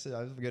actually thinks that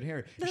I have good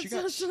hair. That's she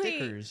got so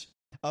stickers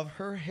of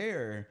her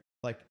hair,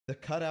 like the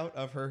cutout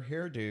of her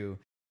hairdo.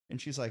 And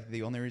she's like,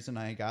 the only reason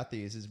I got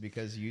these is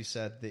because you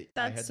said that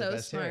I had the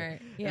best hair.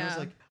 Yeah. And I was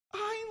like,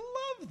 I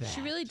love that.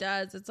 She really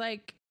does. It's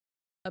like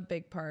a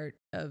big part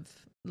of,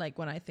 like,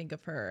 when I think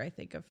of her, I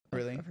think of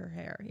her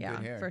hair.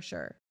 Yeah, hair. For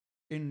sure.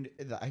 And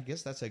I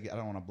guess that's I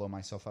don't want to blow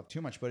myself up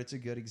too much, but it's a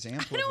good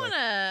example. I don't want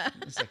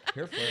to. It's like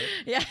hair flip.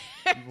 Yeah.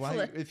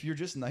 Why, if you're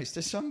just nice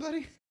to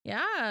somebody?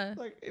 Yeah.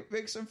 Like, it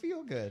makes them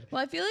feel good.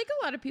 Well, I feel like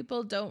a lot of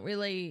people don't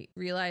really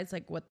realize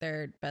like what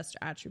their best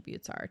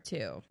attributes are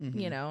too,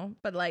 you know?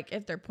 But like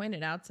if they're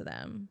pointed out to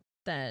them,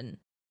 then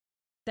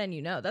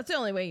you know. That's the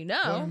only way you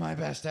know. What are my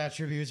best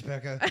attributes,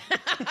 Becca?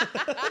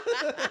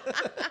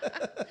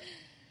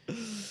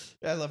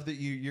 I love that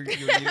you're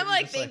I'm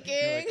like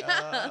thinking.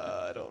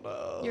 I don't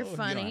know. You're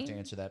funny. You don't have to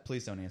answer that.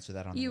 Please don't answer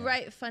that on You the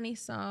write funny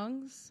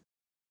songs.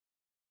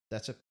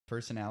 That's a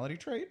personality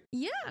trait?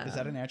 Yeah. Is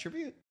that an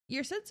attribute?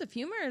 Your sense of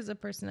humor is a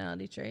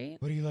personality trait.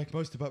 What do you like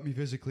most about me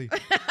physically?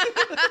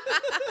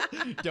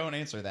 Don't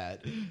answer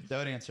that.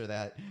 Don't answer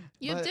that.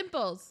 You have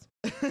dimples.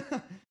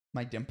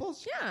 My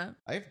dimples? Yeah.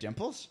 I have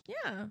dimples?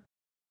 Yeah.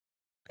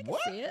 I can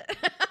What? see it.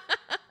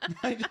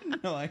 I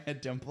didn't know I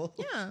had dimples.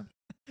 Yeah.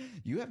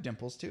 You have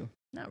dimples too.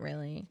 Not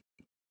really.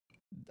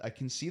 I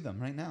can see them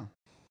right now.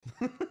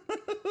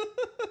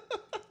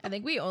 I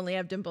think we only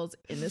have dimples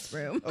in this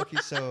room. Okay,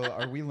 so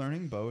are we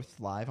learning both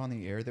live on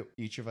the air that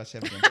each of us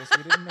have dimples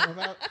we didn't know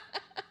about?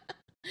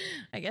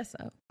 I guess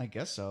so. I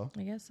guess so.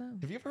 I guess so.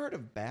 Have you ever heard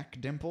of back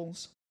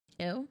dimples?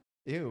 Ew.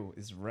 Ew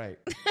is right.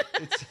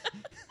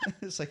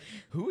 It's like,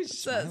 who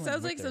is So, smiling sounds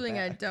with like their something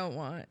I back? don't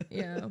want.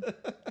 Yeah.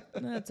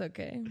 That's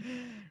okay.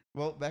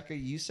 Well, Becca,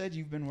 you said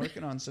you've been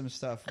working on some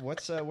stuff.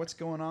 What's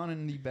going on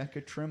in the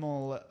Becca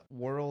Tremmel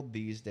world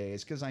these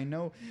days? Because I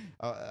know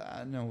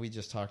we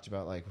just talked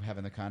about like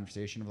having the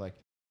conversation of like,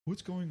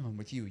 what's going on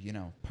with you,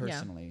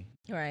 personally.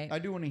 Yeah. Right. I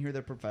do want to hear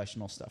the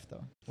professional stuff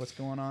though. What's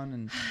going on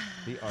in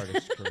the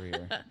artist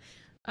career?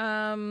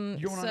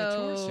 You're going on a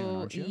tour soon,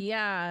 aren't you?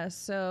 Yeah,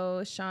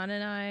 so Sean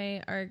and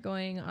I are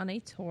going on a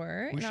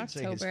tour We in should October.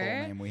 say his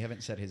full name. We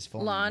haven't said his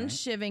full Lon name. Right?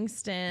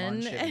 Shivingston.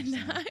 Lon Shivingston.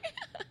 And I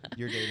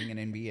You're dating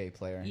an NBA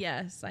player.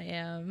 Yes, I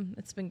am.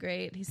 It's been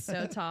great. He's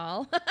so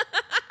tall.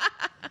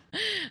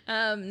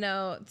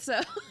 No, so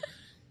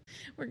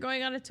we're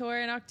going on a tour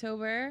in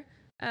October.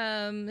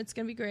 It's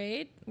gonna be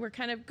great. We're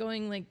kind of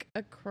going like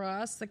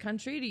across the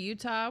country to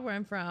Utah, where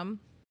I'm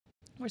from.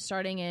 We're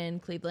starting in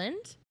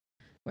Cleveland,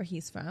 where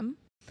he's from,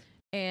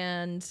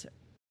 and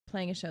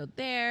playing a show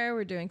there.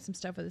 We're doing some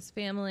stuff with his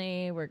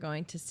family. We're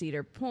going to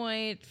Cedar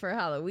Point for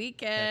Halloween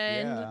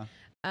weekend. Yeah.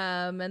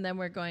 And then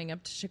we're going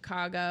up to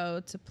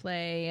Chicago to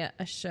play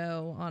a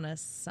show on a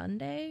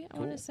Sunday, I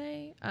want to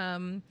say.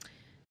 And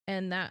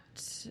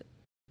that,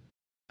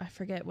 I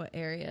forget what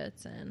area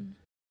it's in.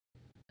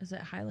 Is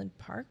it Highland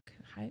Park?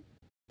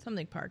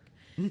 Something Park.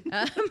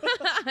 It's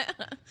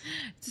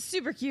a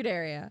super cute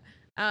area.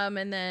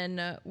 And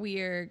then we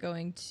are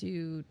going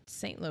to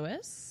St.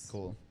 Louis.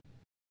 Cool.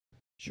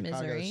 Chicago,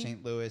 Missouri.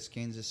 St. Louis,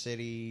 Kansas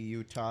City,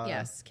 Utah.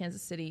 Yes,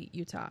 Kansas City,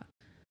 Utah.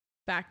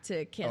 Back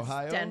to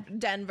Ohio?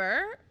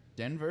 Denver.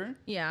 Denver?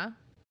 Yeah,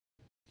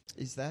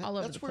 Is that all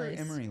over that's the where place.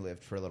 Emery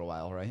lived for a little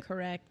while, right?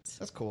 correct.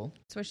 That's cool.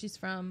 That's where she's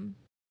from.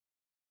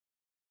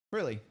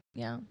 Really?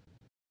 Yeah.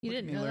 You Look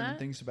at didn't me know learning that?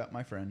 things about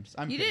my friends.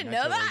 I'm You kidding. didn't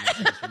know totally that? knew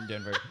she was from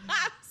Denver.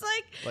 It's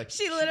Like,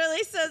 she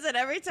literally says it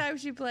every time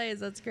she plays.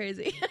 That's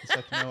crazy. It's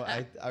like, no,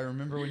 I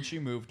remember when she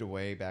moved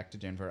away back to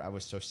Denver, I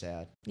was so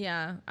sad.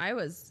 Yeah, I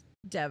was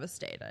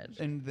devastated.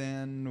 And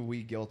then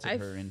we guilted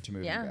her into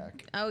moving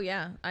back. Oh,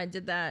 yeah. I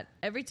did that.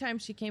 Every time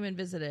she came and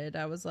visited,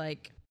 I was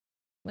like,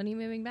 when are you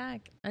moving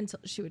back? Until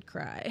she would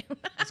cry.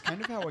 It's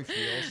kind of how I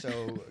feel.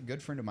 So a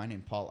good friend of mine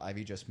named Paul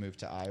Ivy just moved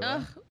to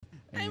Iowa.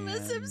 I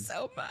miss him And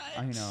so much.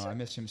 I know. I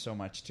miss him so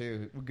much,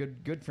 too. A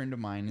good friend of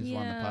mine who's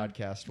on the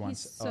podcast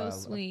once. He's so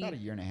sweet. About a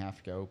year and a half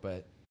ago,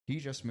 but he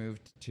just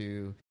moved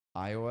to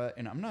Iowa,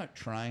 and I'm not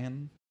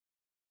trying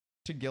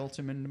to guilt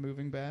him into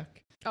moving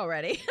back.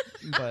 Already.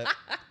 But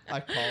I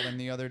called him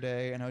the other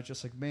day, and I was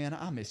just like, man,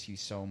 I miss you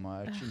so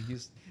much.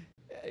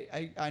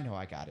 And I know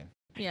I got him.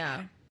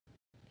 Yeah.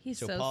 He's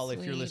so Paul, sweet.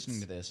 if you're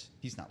listening to this,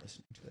 he's not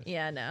listening to this.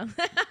 Yeah, no.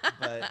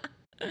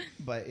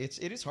 But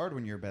it is hard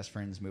when your best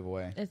friends move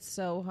away. It's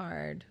so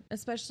hard,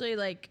 especially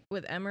like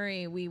with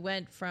Emery. We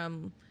went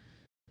from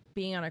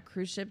being on a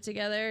cruise ship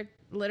together,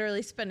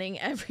 literally spending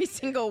every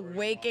single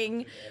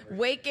waking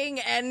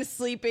and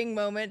sleeping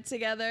moment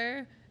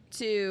together,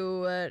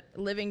 to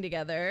living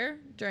together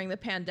during the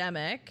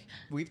pandemic.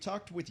 We've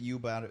talked with you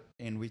about it,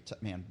 and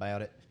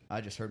about it. I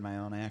just heard my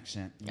own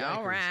accent.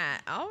 All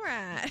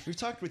right. We've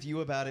talked with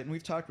you about it, and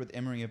we've talked with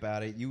Emery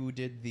about it. You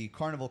did the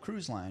Carnival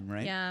Cruise Line,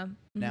 right? Yeah.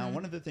 Now,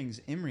 one of the things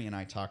Emery and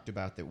I talked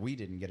about that we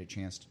didn't get a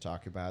chance to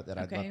talk about that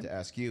I'd love to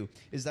ask you,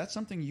 is that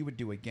something you would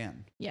do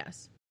again?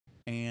 Yes.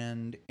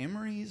 And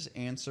Emery's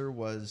answer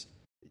was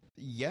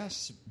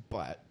yes,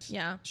 but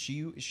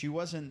she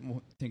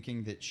wasn't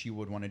thinking that she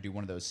would want to do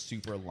one of those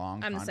super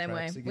long I'm the same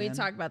way. again. We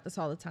talk about this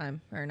all the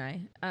time, her and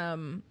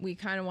I. We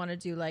kind of want to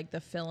do like the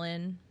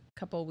fill-in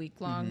couple week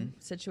long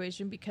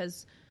situation,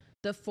 because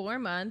the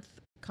 4-month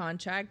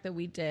contract that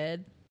we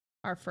did,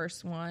 our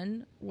first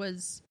one,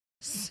 was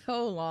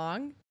so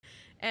long.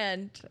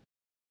 And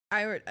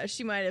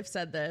she might have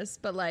said this,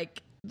 but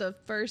like the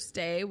first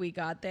day we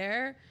got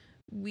there,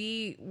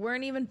 we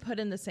weren't even put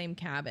in the same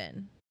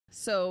cabin.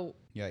 So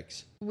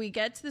yikes. We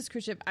get to this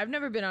cruise ship. I've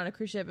never been on a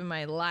cruise ship in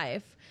my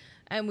life.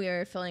 and we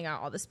were filling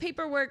out all this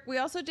paperwork. We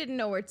also didn't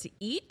know where to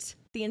eat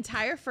the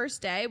entire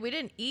first day. We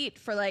didn't eat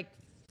for like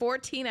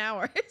 14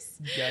 hours.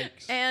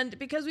 Yikes. And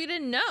because we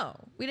didn't know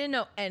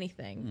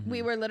anything. Mm-hmm.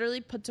 We were literally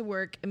put to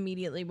work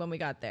immediately when we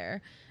got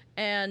there.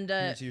 And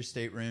here's your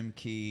stateroom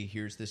key.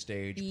 Here's the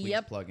stage. Please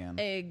plug in.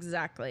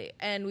 Exactly.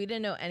 And we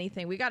didn't know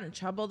anything. We got in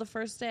trouble the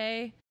first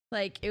day.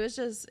 Like, it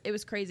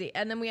was crazy.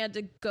 And then we had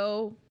to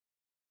go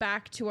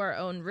back to our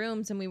own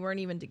rooms, and we weren't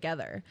even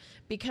together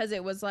because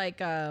it was like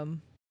a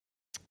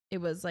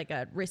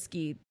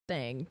risky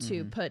thing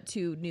to put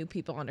two new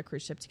people on a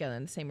cruise ship together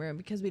in the same room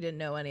because we didn't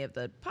know any of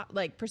the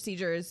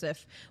procedures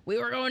if we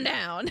were going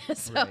down.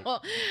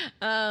 So,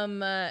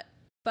 right.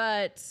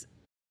 But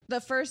the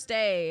first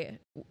day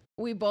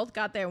we both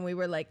got there and we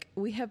were like,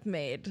 we have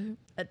made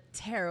a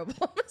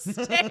terrible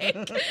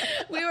mistake.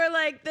 We were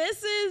like,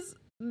 this is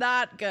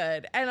not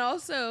good. And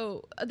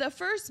also the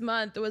first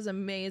month was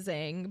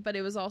amazing, but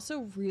it was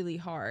also really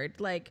hard.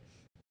 Like,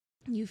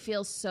 you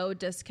feel so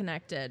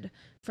disconnected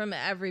from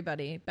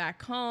everybody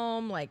back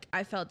home. Like,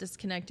 I felt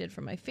disconnected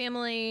from my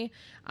family.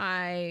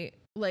 I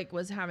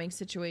was having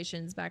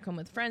situations back home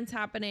with friends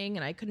happening,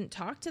 and I couldn't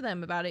talk to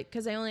them about it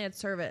because I only had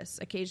service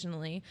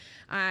occasionally.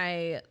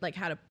 I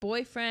had a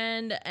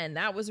boyfriend, and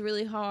that was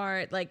really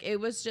hard. Like, it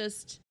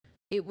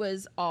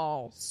was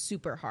all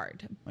super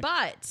hard.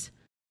 But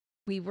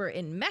we were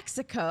in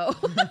Mexico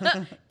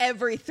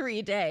every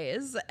 3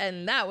 days,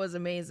 and that was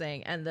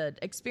amazing. And the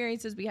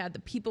experiences we had, the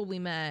people we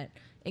met,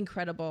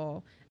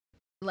 incredible.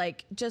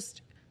 Like,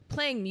 just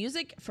playing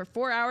music for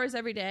 4 hours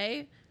every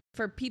day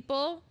for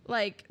people,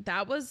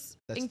 that's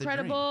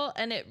incredible.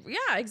 And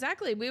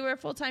exactly. We were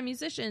full-time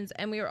musicians,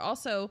 and we were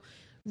also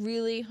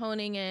really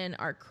honing in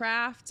our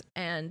craft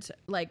and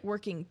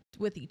working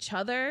with each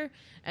other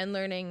and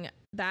learning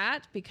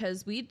that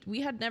because we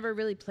had never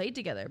really played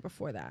together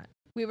before that.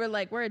 We were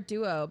we're a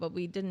duo, but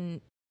we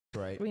didn't.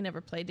 Right. We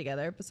never played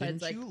together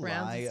besides Didn't you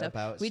rounds lie and stuff.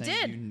 About we saying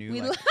did. You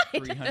knew we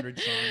 300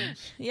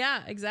 songs.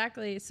 Yeah,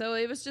 exactly. So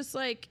it was just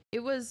it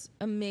was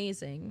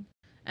amazing.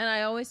 And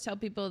I always tell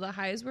people the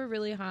highs were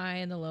really high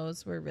and the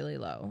lows were really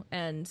low.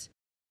 And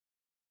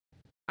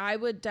I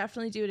would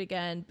definitely do it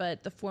again,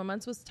 but the 4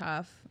 months was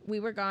tough. We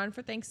were gone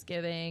for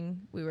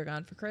Thanksgiving. We were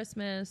gone for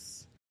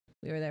Christmas.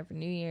 We were there for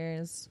New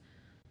Year's.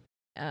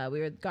 We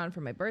were gone for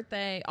my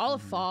birthday. All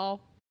of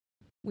fall.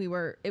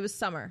 It was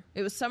summer.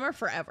 It was summer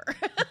forever,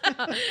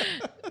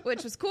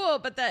 which was cool.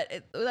 But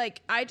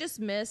I just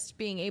missed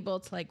being able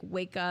to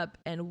wake up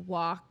and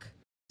walk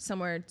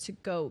somewhere to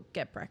go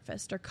get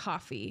breakfast or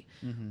coffee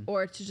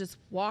or to just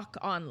walk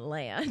on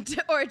land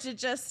or to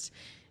just,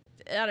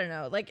 I don't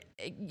know,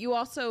 you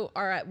also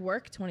are at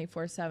work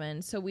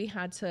 24/7. So we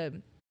had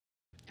to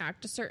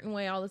act a certain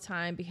way all the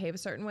time, behave a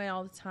certain way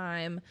all the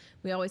time.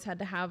 We always had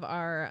to have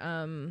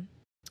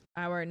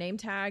our name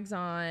tags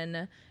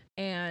on.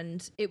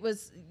 And it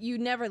was, you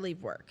never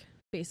leave work,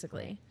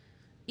 basically.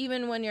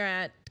 Even when you're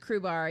at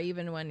crew bar,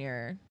 even when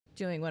you're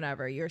doing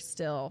whatever, you're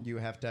still You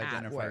have to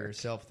identify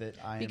yourself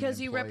that I am because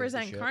an you employee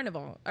represent of the ship.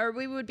 Carnival. Or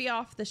we would be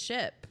off the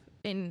ship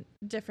in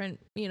different,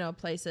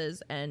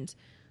 places. And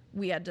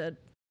we had to,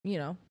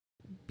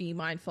 be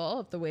mindful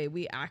of the way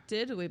we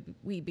acted,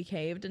 we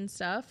behaved and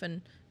stuff,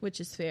 and which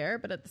is fair.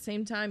 But at the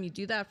same time, you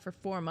do that for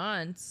 4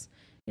 months.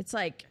 It's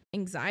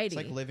anxiety.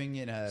 It's living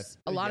in a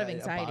lot of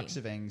anxiety. A box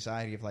of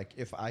anxiety of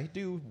if I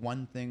do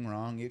one thing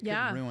wrong, it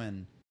could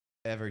ruin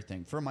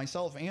everything for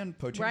myself and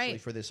potentially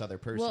for this other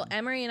person. Well,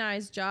 Emery and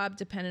I's job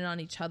depended on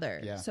each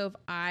other. Yeah. So if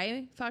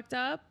I fucked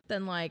up,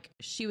 then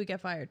she would get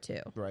fired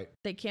too. Right.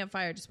 They can't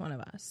fire just one of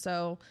us.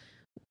 So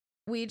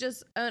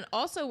and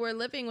also we're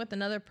living with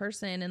another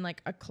person in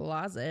a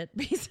closet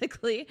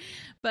basically,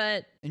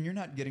 and you're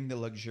not getting the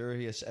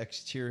luxurious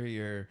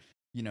exterior,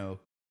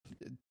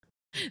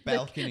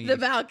 balcony. The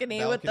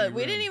balcony with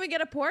we didn't even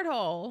get a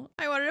porthole.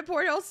 I wanted a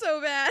porthole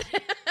so bad.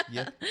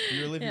 Yep.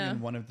 You're living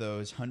in one of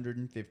those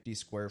 150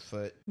 square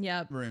foot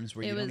rooms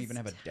where you don't even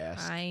have a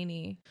desk.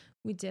 Tiny.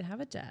 We did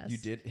have a desk. You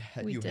did.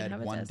 You had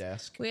one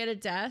desk. We had a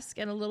desk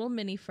and a little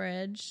mini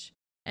fridge,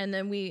 and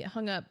then we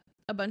hung up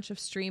a bunch of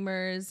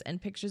streamers and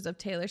pictures of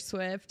Taylor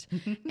Swift,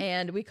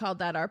 and we called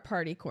that our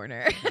party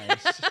corner.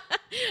 Nice.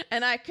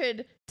 And I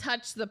could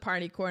touch the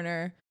party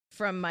corner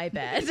from my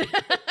bed.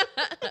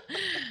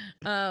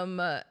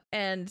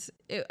 And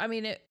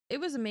it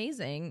was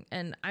amazing.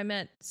 And I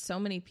met so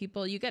many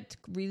people. You get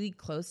really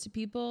close to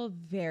people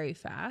very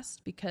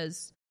fast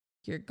because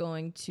you're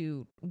going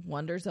to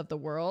wonders of the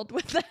world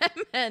with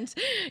them, and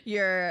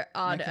you're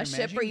on a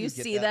ship where you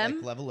see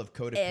them. Level of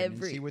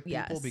codependency with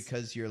people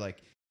because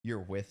you're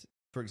with,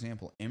 for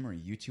example, Emery,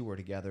 you two were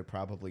together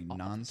probably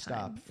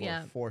nonstop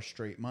for 4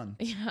 straight months.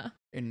 Yeah.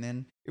 And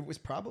then it was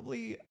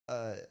probably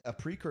a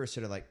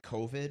precursor to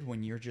COVID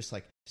when you're just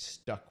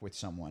stuck with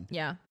someone.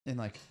 Yeah. And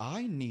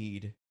I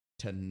need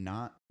to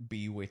not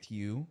be with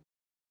you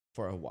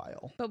for a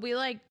while. But we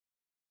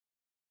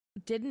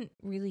didn't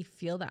really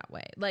feel that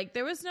way.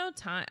 There was no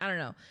time. I don't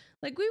know.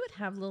 We would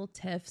have little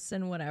tiffs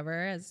and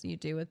whatever as you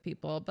do with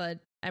people. But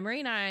Emery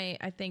and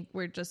I think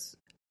we're just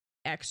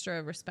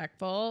extra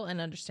respectful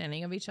and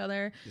understanding of each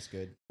other. It's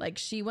good. Like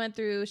she went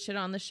through shit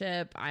on the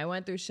ship. I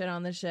went through shit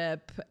on the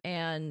ship.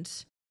 And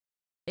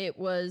it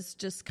was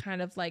just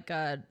kind of like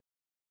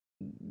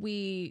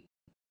we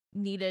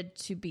needed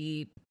to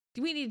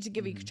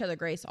give each other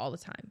grace all the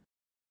time.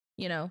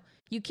 You know,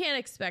 you can't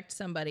expect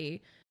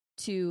somebody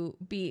to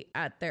be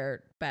at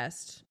their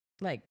best,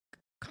 like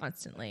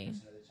constantly,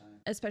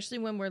 especially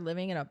when we're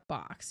living in a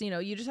box. You know,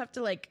 you just have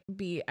to like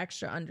be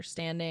extra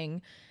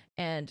understanding.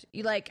 And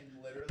you like,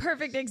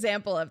 perfect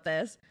example of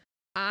this.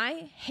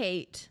 I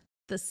hate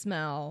the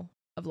smell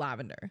of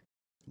lavender.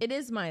 It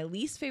is my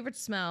least favorite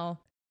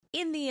smell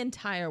in the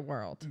entire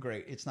world.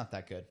 Great. It's not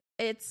that good.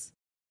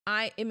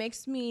 It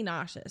makes me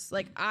nauseous.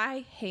 Like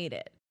I hate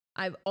it.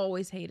 I've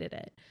always hated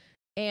it.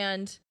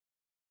 And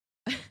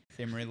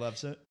Emery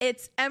loves it.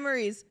 It's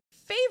Emery's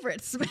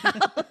favorite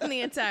smell in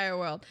the entire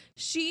world.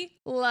 She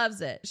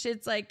loves it.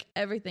 It's like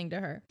everything to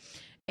her.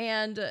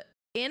 And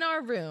in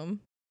our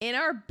room, in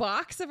our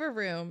box of a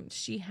room,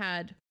 she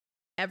had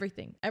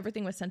everything.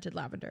 Everything was scented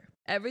lavender.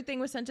 Everything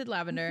was scented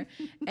lavender.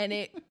 And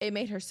it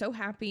made her so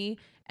happy.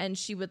 And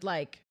she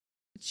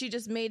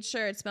just made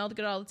sure it smelled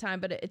good all the time,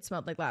 but it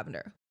smelled like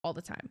lavender all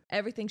the time.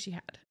 Everything she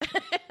had.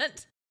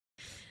 And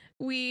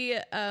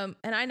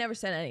and I never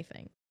said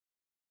anything.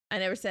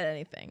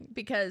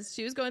 Because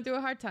she was going through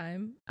a hard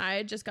time. I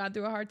had just gone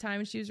through a hard time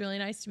and she was really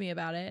nice to me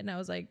about it. And I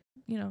was like,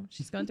 you know,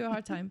 she's going through a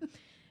hard time.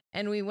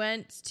 And we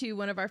went to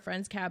one of our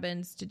friends'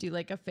 cabins to do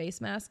like a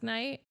face mask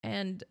night.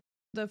 And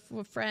the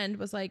friend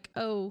was like,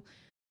 oh,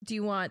 do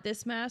you want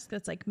this mask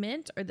that's like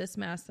mint or this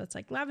mask that's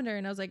like lavender?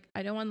 And I was like,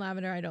 I don't want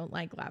lavender. I don't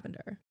like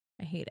lavender.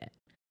 I hate it.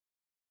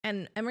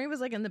 And Emery was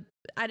like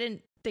I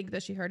didn't think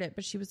that she heard it,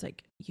 but she was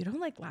like, you don't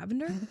like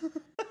lavender?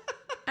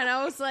 And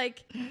I was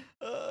like,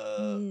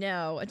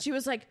 no. And she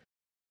was like,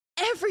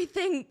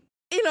 everything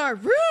in our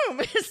room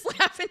is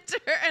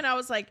lavender. And I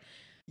was like,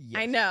 yes.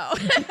 I know.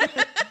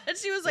 And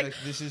she was like,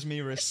 this is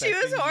me respecting.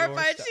 She was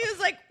horrified. She was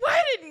like,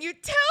 why didn't you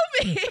tell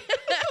me?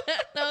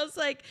 And I was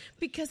like,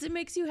 because it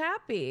makes you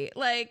happy.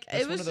 Like,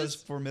 it's one of those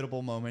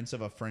formidable moments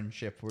of a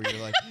friendship where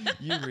you're like,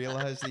 you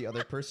realize the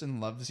other person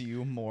loves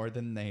you more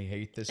than they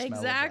hate the smell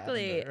of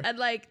lavender. And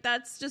like,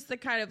 that's just the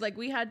kind of like,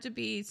 we had to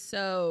be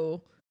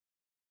so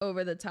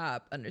over the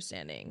top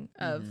understanding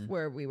of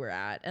where we were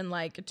at, and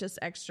like just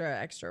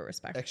extra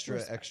respect,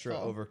 extra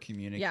over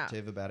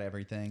communicative about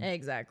everything.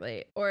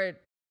 Exactly. Or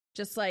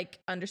just like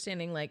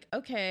understanding like,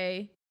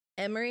 okay,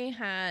 Emery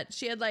had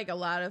like a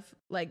lot of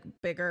like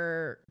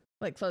bigger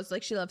like clothes,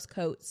 like she loves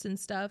coats and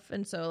stuff,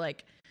 and so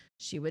like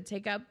she would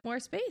take up more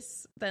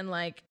space than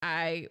like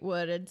I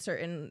would in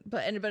certain,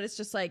 but it's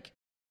just like,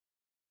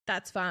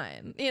 that's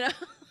fine, you know.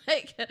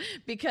 Like,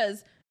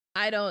 because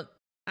I don't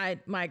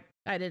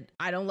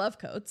love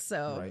coats,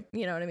 so right.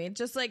 You know what I mean?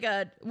 Just like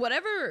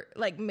whatever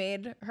like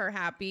made her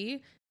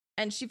happy,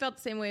 and she felt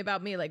the same way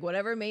about me. Like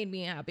whatever made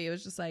me happy, it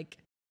was just like,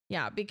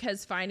 yeah,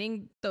 because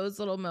finding those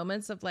little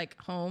moments of like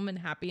home and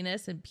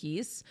happiness and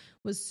peace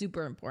was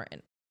super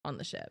important on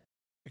the ship.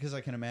 Because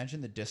I can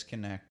imagine the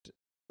disconnect,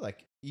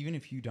 like even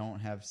if you don't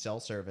have cell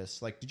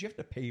service, like did you have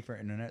to pay for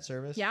internet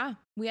service? Yeah,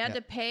 we had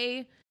to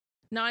pay.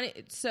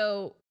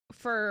 So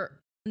for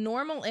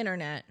normal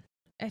internet,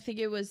 I think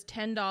it was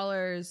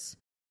 $10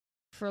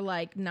 for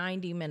like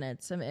 90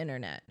 minutes of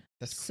internet.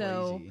 That's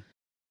crazy.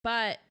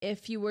 But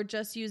if you were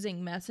just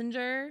using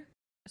Messenger,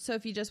 so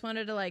if you just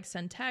wanted to like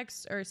send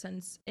text or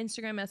send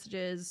Instagram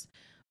messages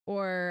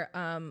or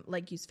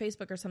like use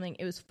Facebook or something,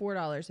 it was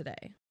 $4 a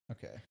day.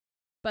 Okay.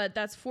 But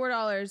that's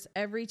 $4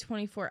 every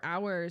 24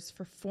 hours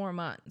for 4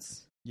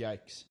 months.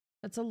 Yikes.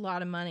 That's a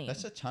lot of money.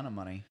 That's a ton of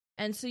money.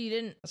 And so you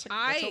didn't.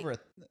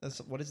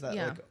 What is that?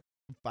 Yeah.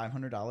 Like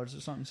 $500 or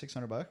something,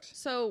 $600.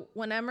 So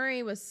when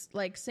Emery was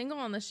like single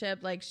on the ship,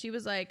 like she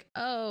was like,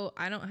 oh,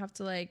 I don't have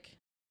to like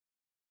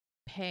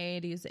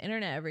pay to use the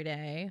internet every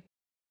day,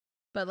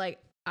 but like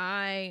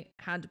I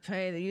had to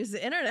pay to use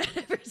the internet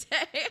every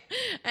day.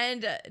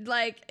 And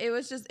like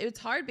it's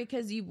hard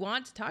because you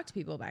want to talk to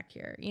people back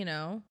here, you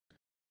know,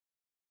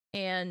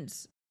 and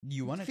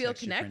you want to feel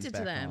connected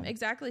to them. Home.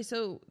 Exactly.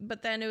 So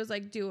but then it was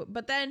like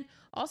but then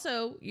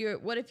also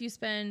what if you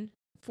spend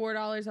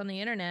 $4 on the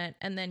internet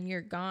and then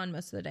you're gone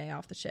most of the day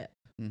off the ship,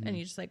 and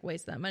you just like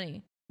waste that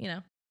money, you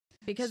know,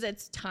 because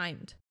it's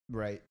timed.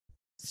 Right.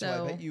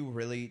 So I bet you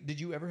did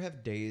you ever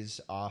have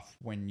days off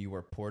when you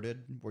were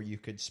ported where you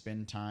could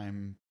spend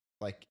time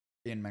like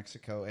in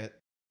Mexico at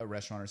a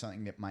restaurant or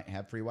something that might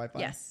have free Wi-Fi?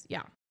 Yes.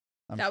 Yeah.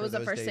 That was the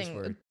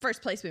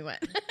first place we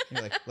went.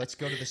 You're like, let's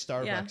go to the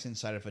Starbucks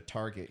inside of a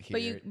Target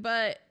here.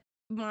 But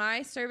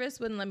my service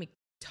wouldn't let me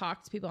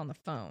talk to people on the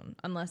phone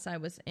unless I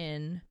was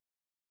in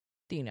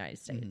the United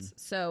States.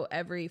 So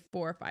every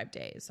 4 or 5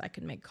 days I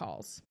could make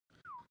calls,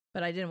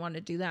 but I didn't want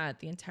to do that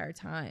the entire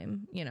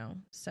time, you know.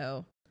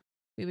 So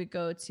we would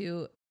go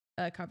to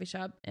a coffee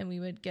shop and we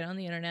would get on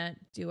the internet,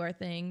 do our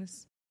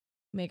things,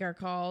 make our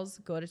calls,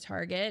 go to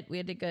Target. We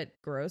had to get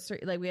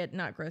we had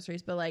not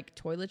groceries, but like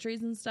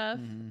toiletries and stuff.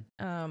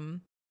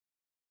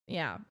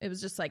 Yeah, it was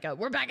just like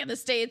we're back in the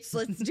States,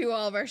 let's do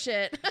all of our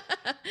shit.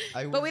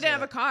 But we didn't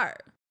have a car.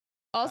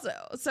 Also,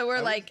 so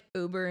we're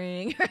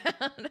Ubering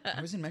around.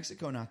 I was in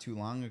Mexico not too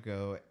long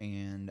ago,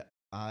 and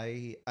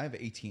I have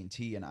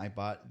AT&T, and I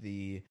bought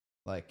the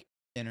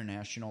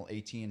international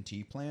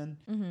AT&T plan,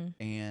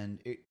 and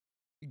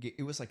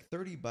it was like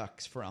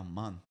 $30 for a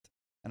month.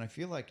 And I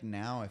feel like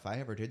now, if I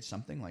ever did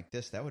something like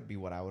this, that would be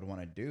what I would want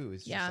to do.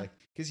 Is just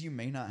because you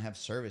may not have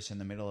service in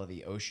the middle of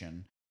the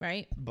ocean,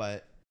 right?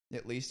 But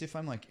at least if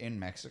I'm in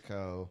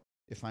Mexico,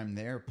 if I'm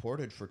there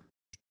ported for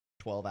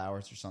 12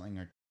 hours or something,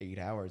 or 8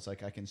 hours, I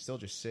can still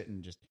just sit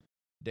and just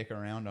dick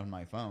around on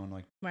my phone.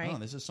 Right. Oh,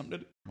 this is something to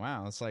do.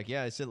 Wow. It's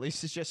at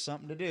least it's just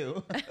something to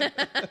do.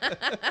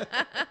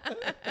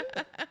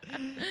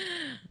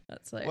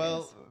 That's hilarious.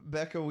 Well,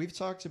 Becca, we've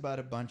talked about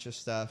a bunch of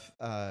stuff.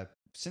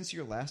 Since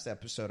your last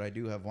episode, I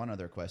do have one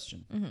other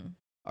question. Mm-hmm.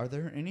 Are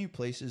there any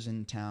places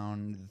in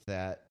town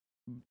that,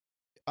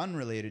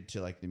 unrelated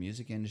to the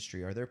music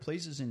industry, are there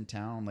places in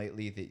town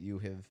lately that you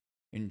have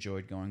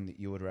enjoyed going that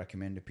you would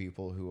recommend to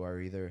people who are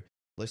either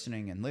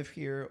listening and live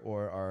here,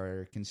 or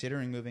are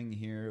considering moving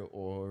here,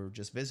 or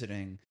just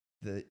visiting,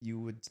 that you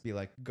would be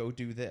go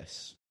do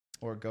this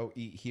or go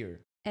eat here?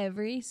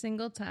 Every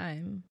single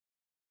time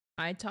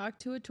I talk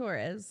to a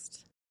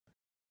tourist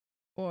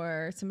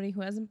or somebody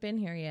who hasn't been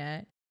here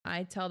yet,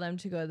 I tell them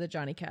to go to the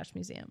Johnny Cash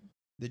Museum.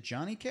 The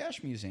Johnny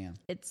Cash Museum.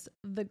 It's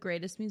the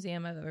greatest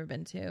museum I've ever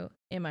been to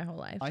in my whole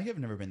life. I have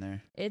never been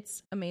there.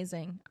 It's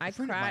amazing. I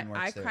cry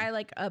there.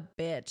 like a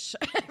bitch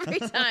every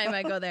time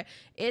I go there.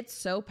 It's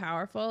so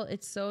powerful.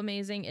 It's so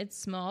amazing. It's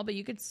small, but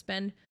you could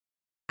spend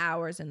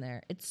hours in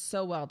there. It's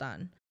so well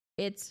done.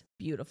 It's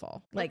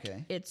beautiful.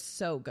 It's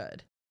so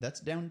good.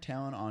 That's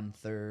downtown on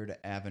 3rd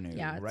Avenue,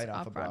 right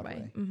off of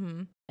Broadway.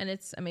 Mm-hmm. And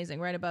it's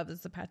amazing. Right above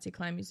is the Patsy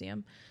Cline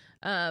Museum.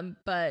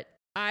 But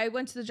I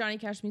went to the Johnny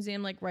Cash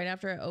Museum like right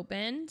after it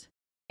opened,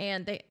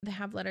 and they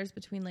have letters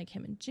between like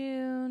him and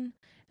June,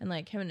 and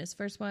like him and his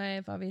first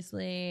wife,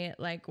 obviously,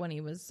 like when he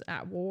was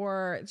at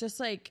war,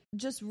 just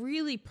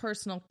really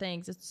personal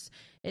things.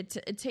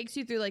 It takes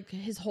you through like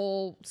his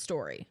whole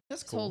story,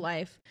 his whole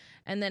life,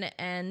 and then it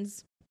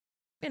ends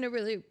in a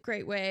really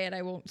great way, and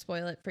I won't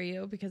spoil it for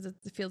you because it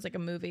feels like a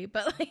movie,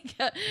 but like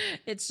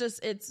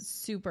it's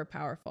super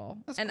powerful.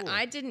 That's cool.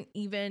 I didn't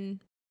even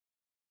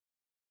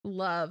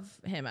love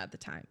him at the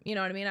time. You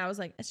know what I mean? I was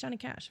like, it's Johnny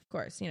Cash, of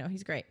course, you know,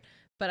 he's great.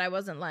 But I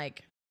wasn't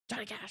like,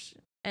 Johnny Cash.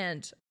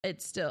 And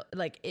it's still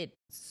like,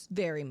 it's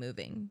very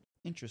moving.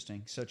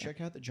 Interesting. So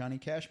check out the Johnny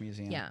Cash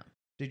Museum. Yeah.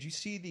 Did you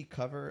see the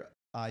cover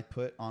I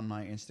put on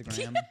my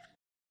Instagram?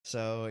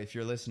 So if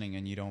you're listening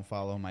and you don't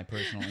follow my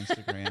personal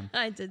Instagram,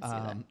 I did see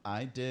that.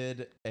 I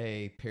did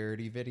a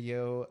parody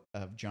video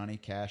of Johnny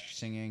Cash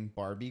singing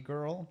Barbie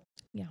Girl.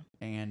 Yeah.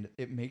 And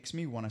it makes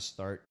me want to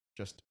start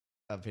just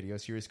a video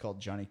series called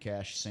Johnny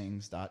Cash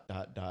Sings ...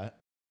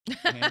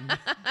 And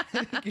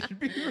it'd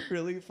be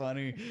really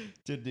funny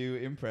to do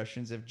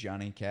impressions of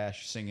Johnny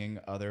Cash singing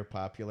other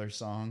popular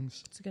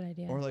songs. It's a good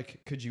idea. Or like,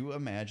 could you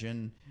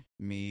imagine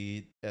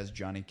me as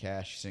Johnny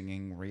Cash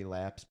singing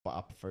Relapse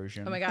Bop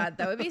version? Oh my God,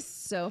 that would be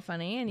so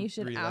funny, and you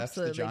should Relapse,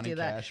 absolutely do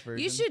that. Cash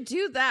version. You should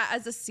do that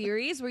as a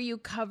series where you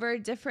cover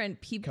different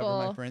people.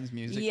 Cover my friends'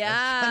 music.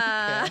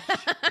 Yeah,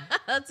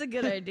 that's a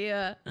good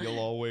idea. You'll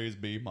always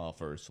be my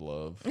first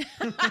love.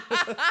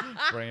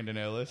 Brandon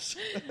Ellis.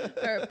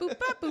 Or boop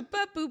bop boop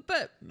bop boop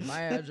bop.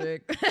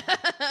 Magic.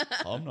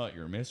 I'm not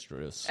your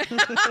mistress.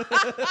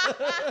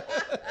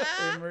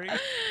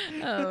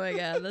 Oh my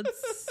God,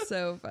 that's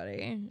so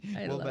funny.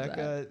 I love Becca,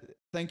 that.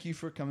 Thank you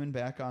for coming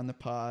back on the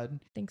pod.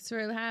 Thanks for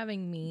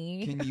having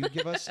me. Can you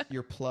give us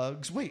your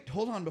plugs? Wait,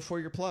 hold on before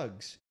your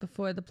plugs.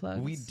 Before the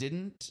plugs. We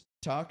didn't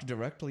talk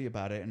directly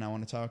about it, and I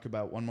want to talk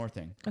about one more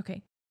thing.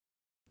 Okay.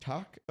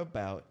 Talk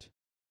about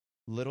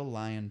Little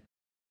Lion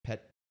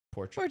pet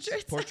portraits.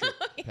 Portrait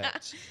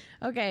pets.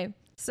 Okay.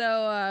 So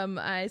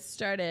I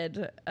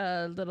started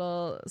a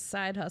little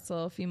side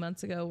hustle a few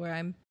months ago where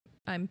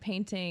I'm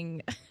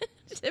painting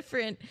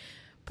different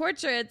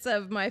portraits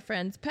of my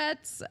friends'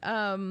 pets.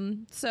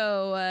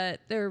 So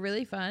they're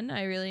really fun.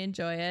 I really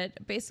enjoy it.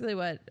 Basically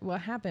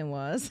what happened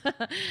was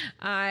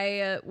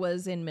I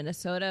was in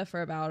Minnesota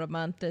for about a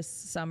month this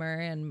summer,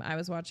 and I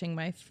was watching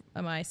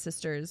my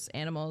sister's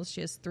animals.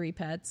 She has 3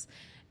 pets.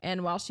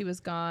 And while she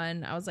was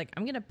gone, I was like,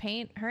 I'm going to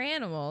paint her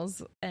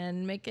animals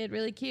and make it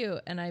really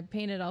cute. And I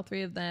painted all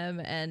 3 of them.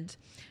 And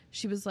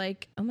she was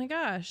like, oh my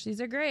gosh,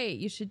 these are great.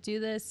 You should do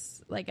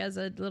this like as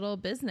a little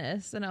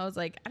business. And I was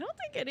like, I don't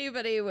think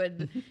anybody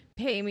would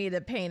pay me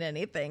to paint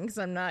anything, because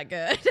I'm not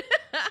good.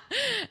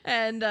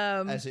 And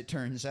as it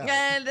turns out.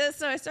 And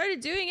so I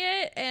started doing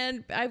it,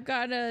 and I've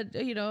got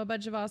a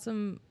bunch of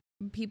awesome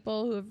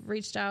people who have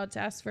reached out to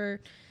ask for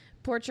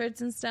portraits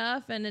and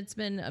stuff, and it's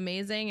been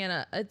amazing.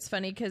 And it's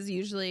funny because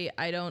usually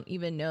I don't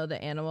even know the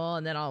animal,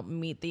 and then I'll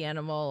meet the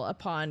animal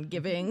upon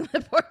giving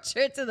the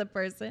portrait to the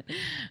person.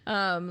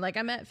 Like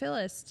I met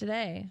Phyllis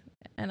today,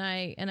 and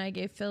I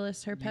gave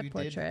Phyllis her pet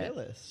portrait.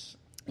 Phyllis.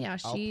 Yeah,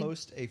 I'll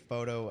post a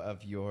photo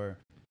of your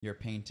your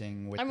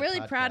painting with I'm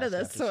really proud of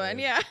this episode. one.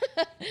 Yeah.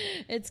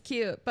 It's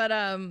cute. But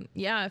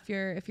yeah, if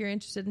you're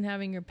interested in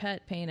having your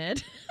pet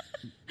painted,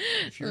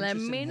 let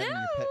me know.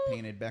 Your pet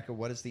painted, Becca,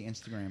 what is the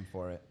Instagram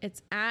for it?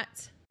 It's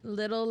at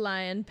Little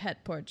Lion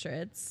Pet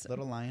Portraits.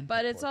 Little Lion.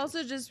 But it's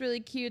also just really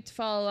cute to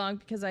follow along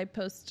because I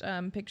post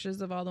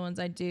pictures of all the ones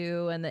I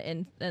do and the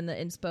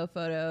inspo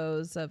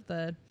photos of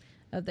the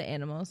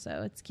animals.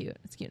 So it's cute.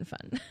 It's cute and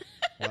fun.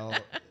 Well,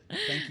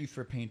 thank you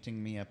for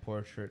painting me a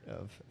portrait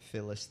of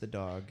Phyllis the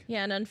dog.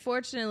 Yeah, and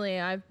unfortunately,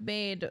 I've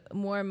made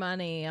more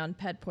money on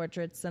pet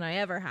portraits than I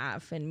ever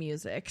have in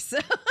music. So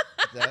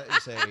that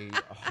is a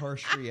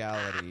harsh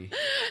reality.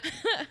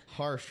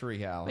 Harsh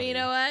reality. But you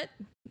know what?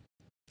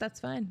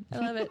 That's fine. I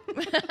love it.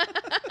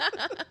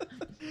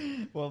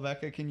 Well,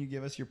 Becca, can you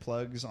give us your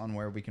plugs on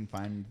where we can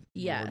find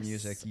your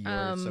music,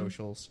 your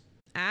socials?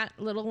 At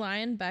Little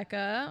Lion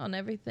Becca on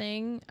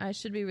everything. I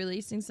should be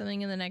releasing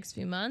something in the next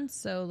few months,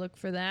 so look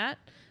for that.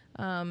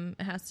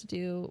 It has to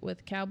do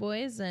with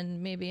cowboys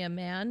and maybe a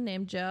man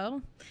named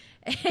Joe.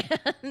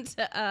 And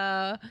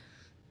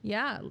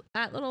yeah,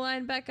 at Little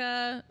Lion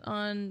Becca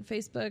on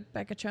Facebook,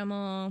 Becca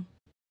Tremmel.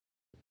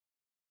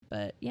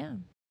 But yeah.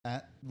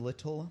 At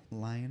Little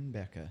Lion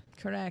Becca.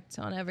 Correct.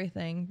 On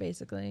everything,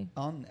 basically.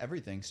 On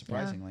everything,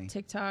 surprisingly. Yeah.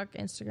 TikTok,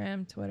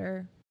 Instagram,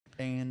 Twitter.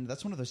 And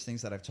that's one of those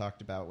things that I've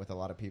talked about with a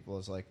lot of people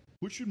is like,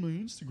 what should my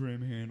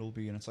Instagram handle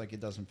be? And it's like,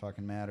 it doesn't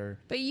fucking matter.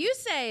 But you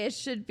say it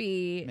should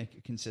be... Make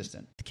it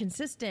consistent.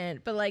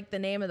 Consistent, but like the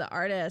name of the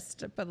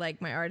artist. But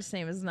like my artist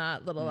name is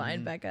not Little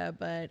Lion Becca,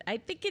 but I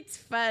think it's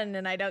fun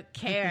and I don't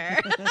care.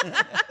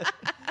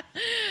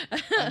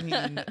 I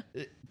mean...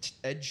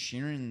 Ed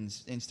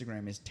Sheeran's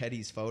Instagram is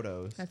Teddy's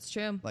Photos. That's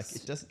true. Like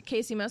it doesn't.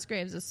 Casey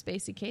Musgraves is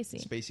Spacey Casey.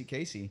 Spacey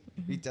Casey.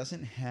 Mm-hmm. It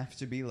doesn't have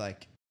to be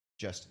like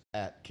just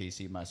at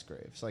Casey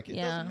Musgraves. Like it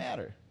doesn't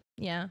matter.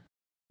 Yeah.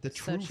 The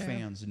true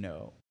fans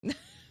know.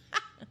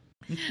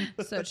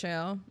 So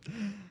true.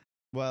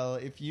 Well,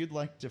 if you'd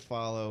like to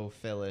follow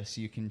Phyllis,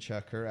 you can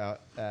check her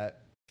out at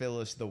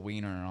Phyllis the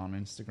Wiener on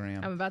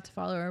Instagram. I'm about to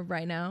follow her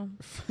right now.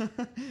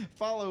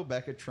 Follow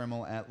Becca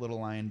Tremmel at Little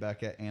Lion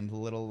Becca and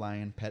Little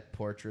Lion Pet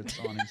Portraits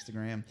on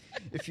Instagram.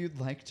 If you'd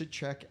like to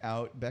check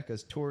out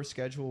Becca's tour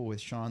schedule with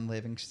Sean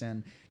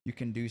Livingston, you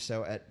can do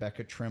so at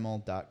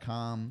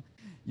beccatremmel.com.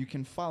 You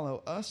can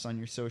follow us on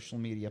your social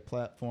media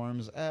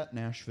platforms at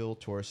Nashville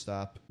Tour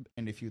Stop.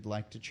 And if you'd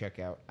like to check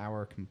out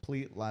our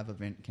complete live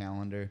event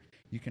calendar,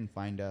 you can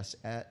find us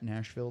at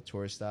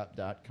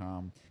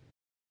NashvilleTourStop.com.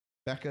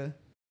 Becca,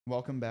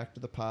 welcome back to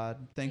the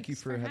pod. Thanks you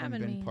for having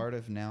been part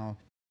of now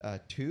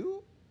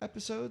 2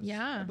 episodes,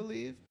 I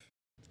believe.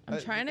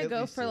 I'm trying to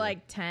go for 2.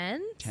 like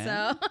 10.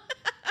 So.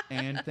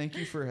 And thank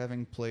you for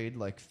having played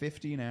like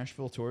 50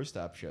 Nashville Tour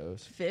Stop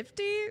shows.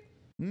 50?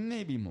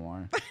 Maybe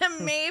more.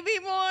 Maybe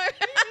more.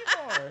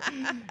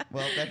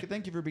 Well, Becca,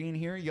 thank you for being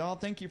here. Y'all,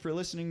 thank you for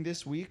listening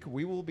this week.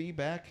 We will be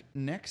back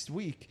next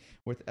week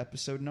with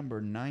episode number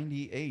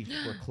 98.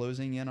 We're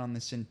closing in on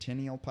the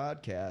Centennial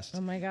podcast.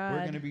 Oh, my God.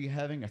 We're going to be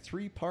having a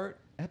 3-part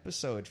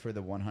episode for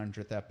the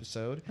 100th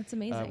episode. That's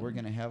amazing. We're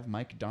going to have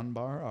Mike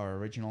Dunbar, our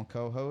original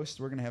co-host.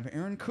 We're going to have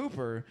Aaron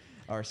Cooper,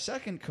 our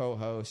second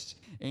co-host.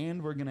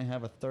 And we're going to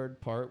have a 3rd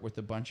part with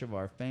a bunch of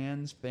our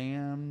fans,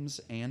 fams,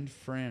 and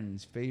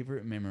friends'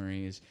 favorite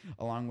memories,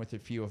 along with a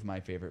few of my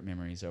favorite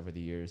memories over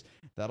the years.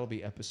 That'll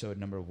be episode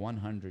number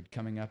 100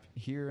 coming up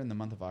here in the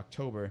month of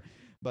October.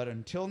 But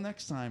until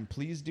next time,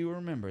 please do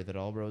remember that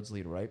all roads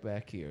lead right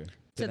back here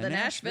to the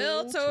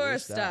Nashville Tour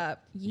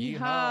Stop.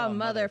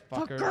 Yeehaw,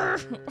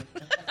 motherfucker.